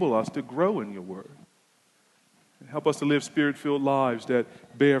enable us to grow in your word. And help us to live spirit-filled lives that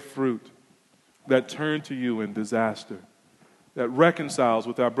bear fruit, that turn to you in disaster, that reconciles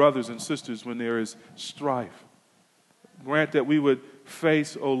with our brothers and sisters when there is strife. Grant that we would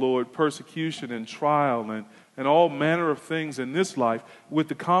face, O Lord, persecution and trial and all manner of things in this life with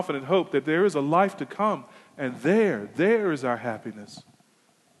the confident hope that there is a life to come, and there is our happiness,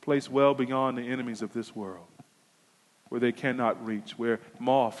 placed well beyond the enemies of this world, where they cannot reach, where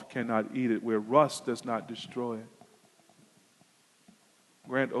moth cannot eat it, where rust does not destroy it.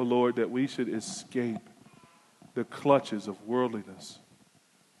 Grant, O Lord, that we should escape the clutches of worldliness,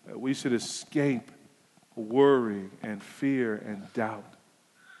 that we should escape worry and fear and doubt,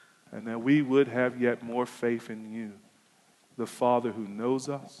 and that we would have yet more faith in you, the Father who knows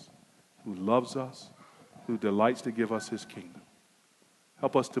us, who loves us, who delights to give us his kingdom.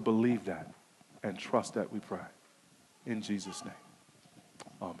 Help us to believe that and trust that, we pray. In Jesus' name,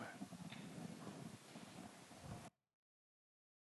 amen.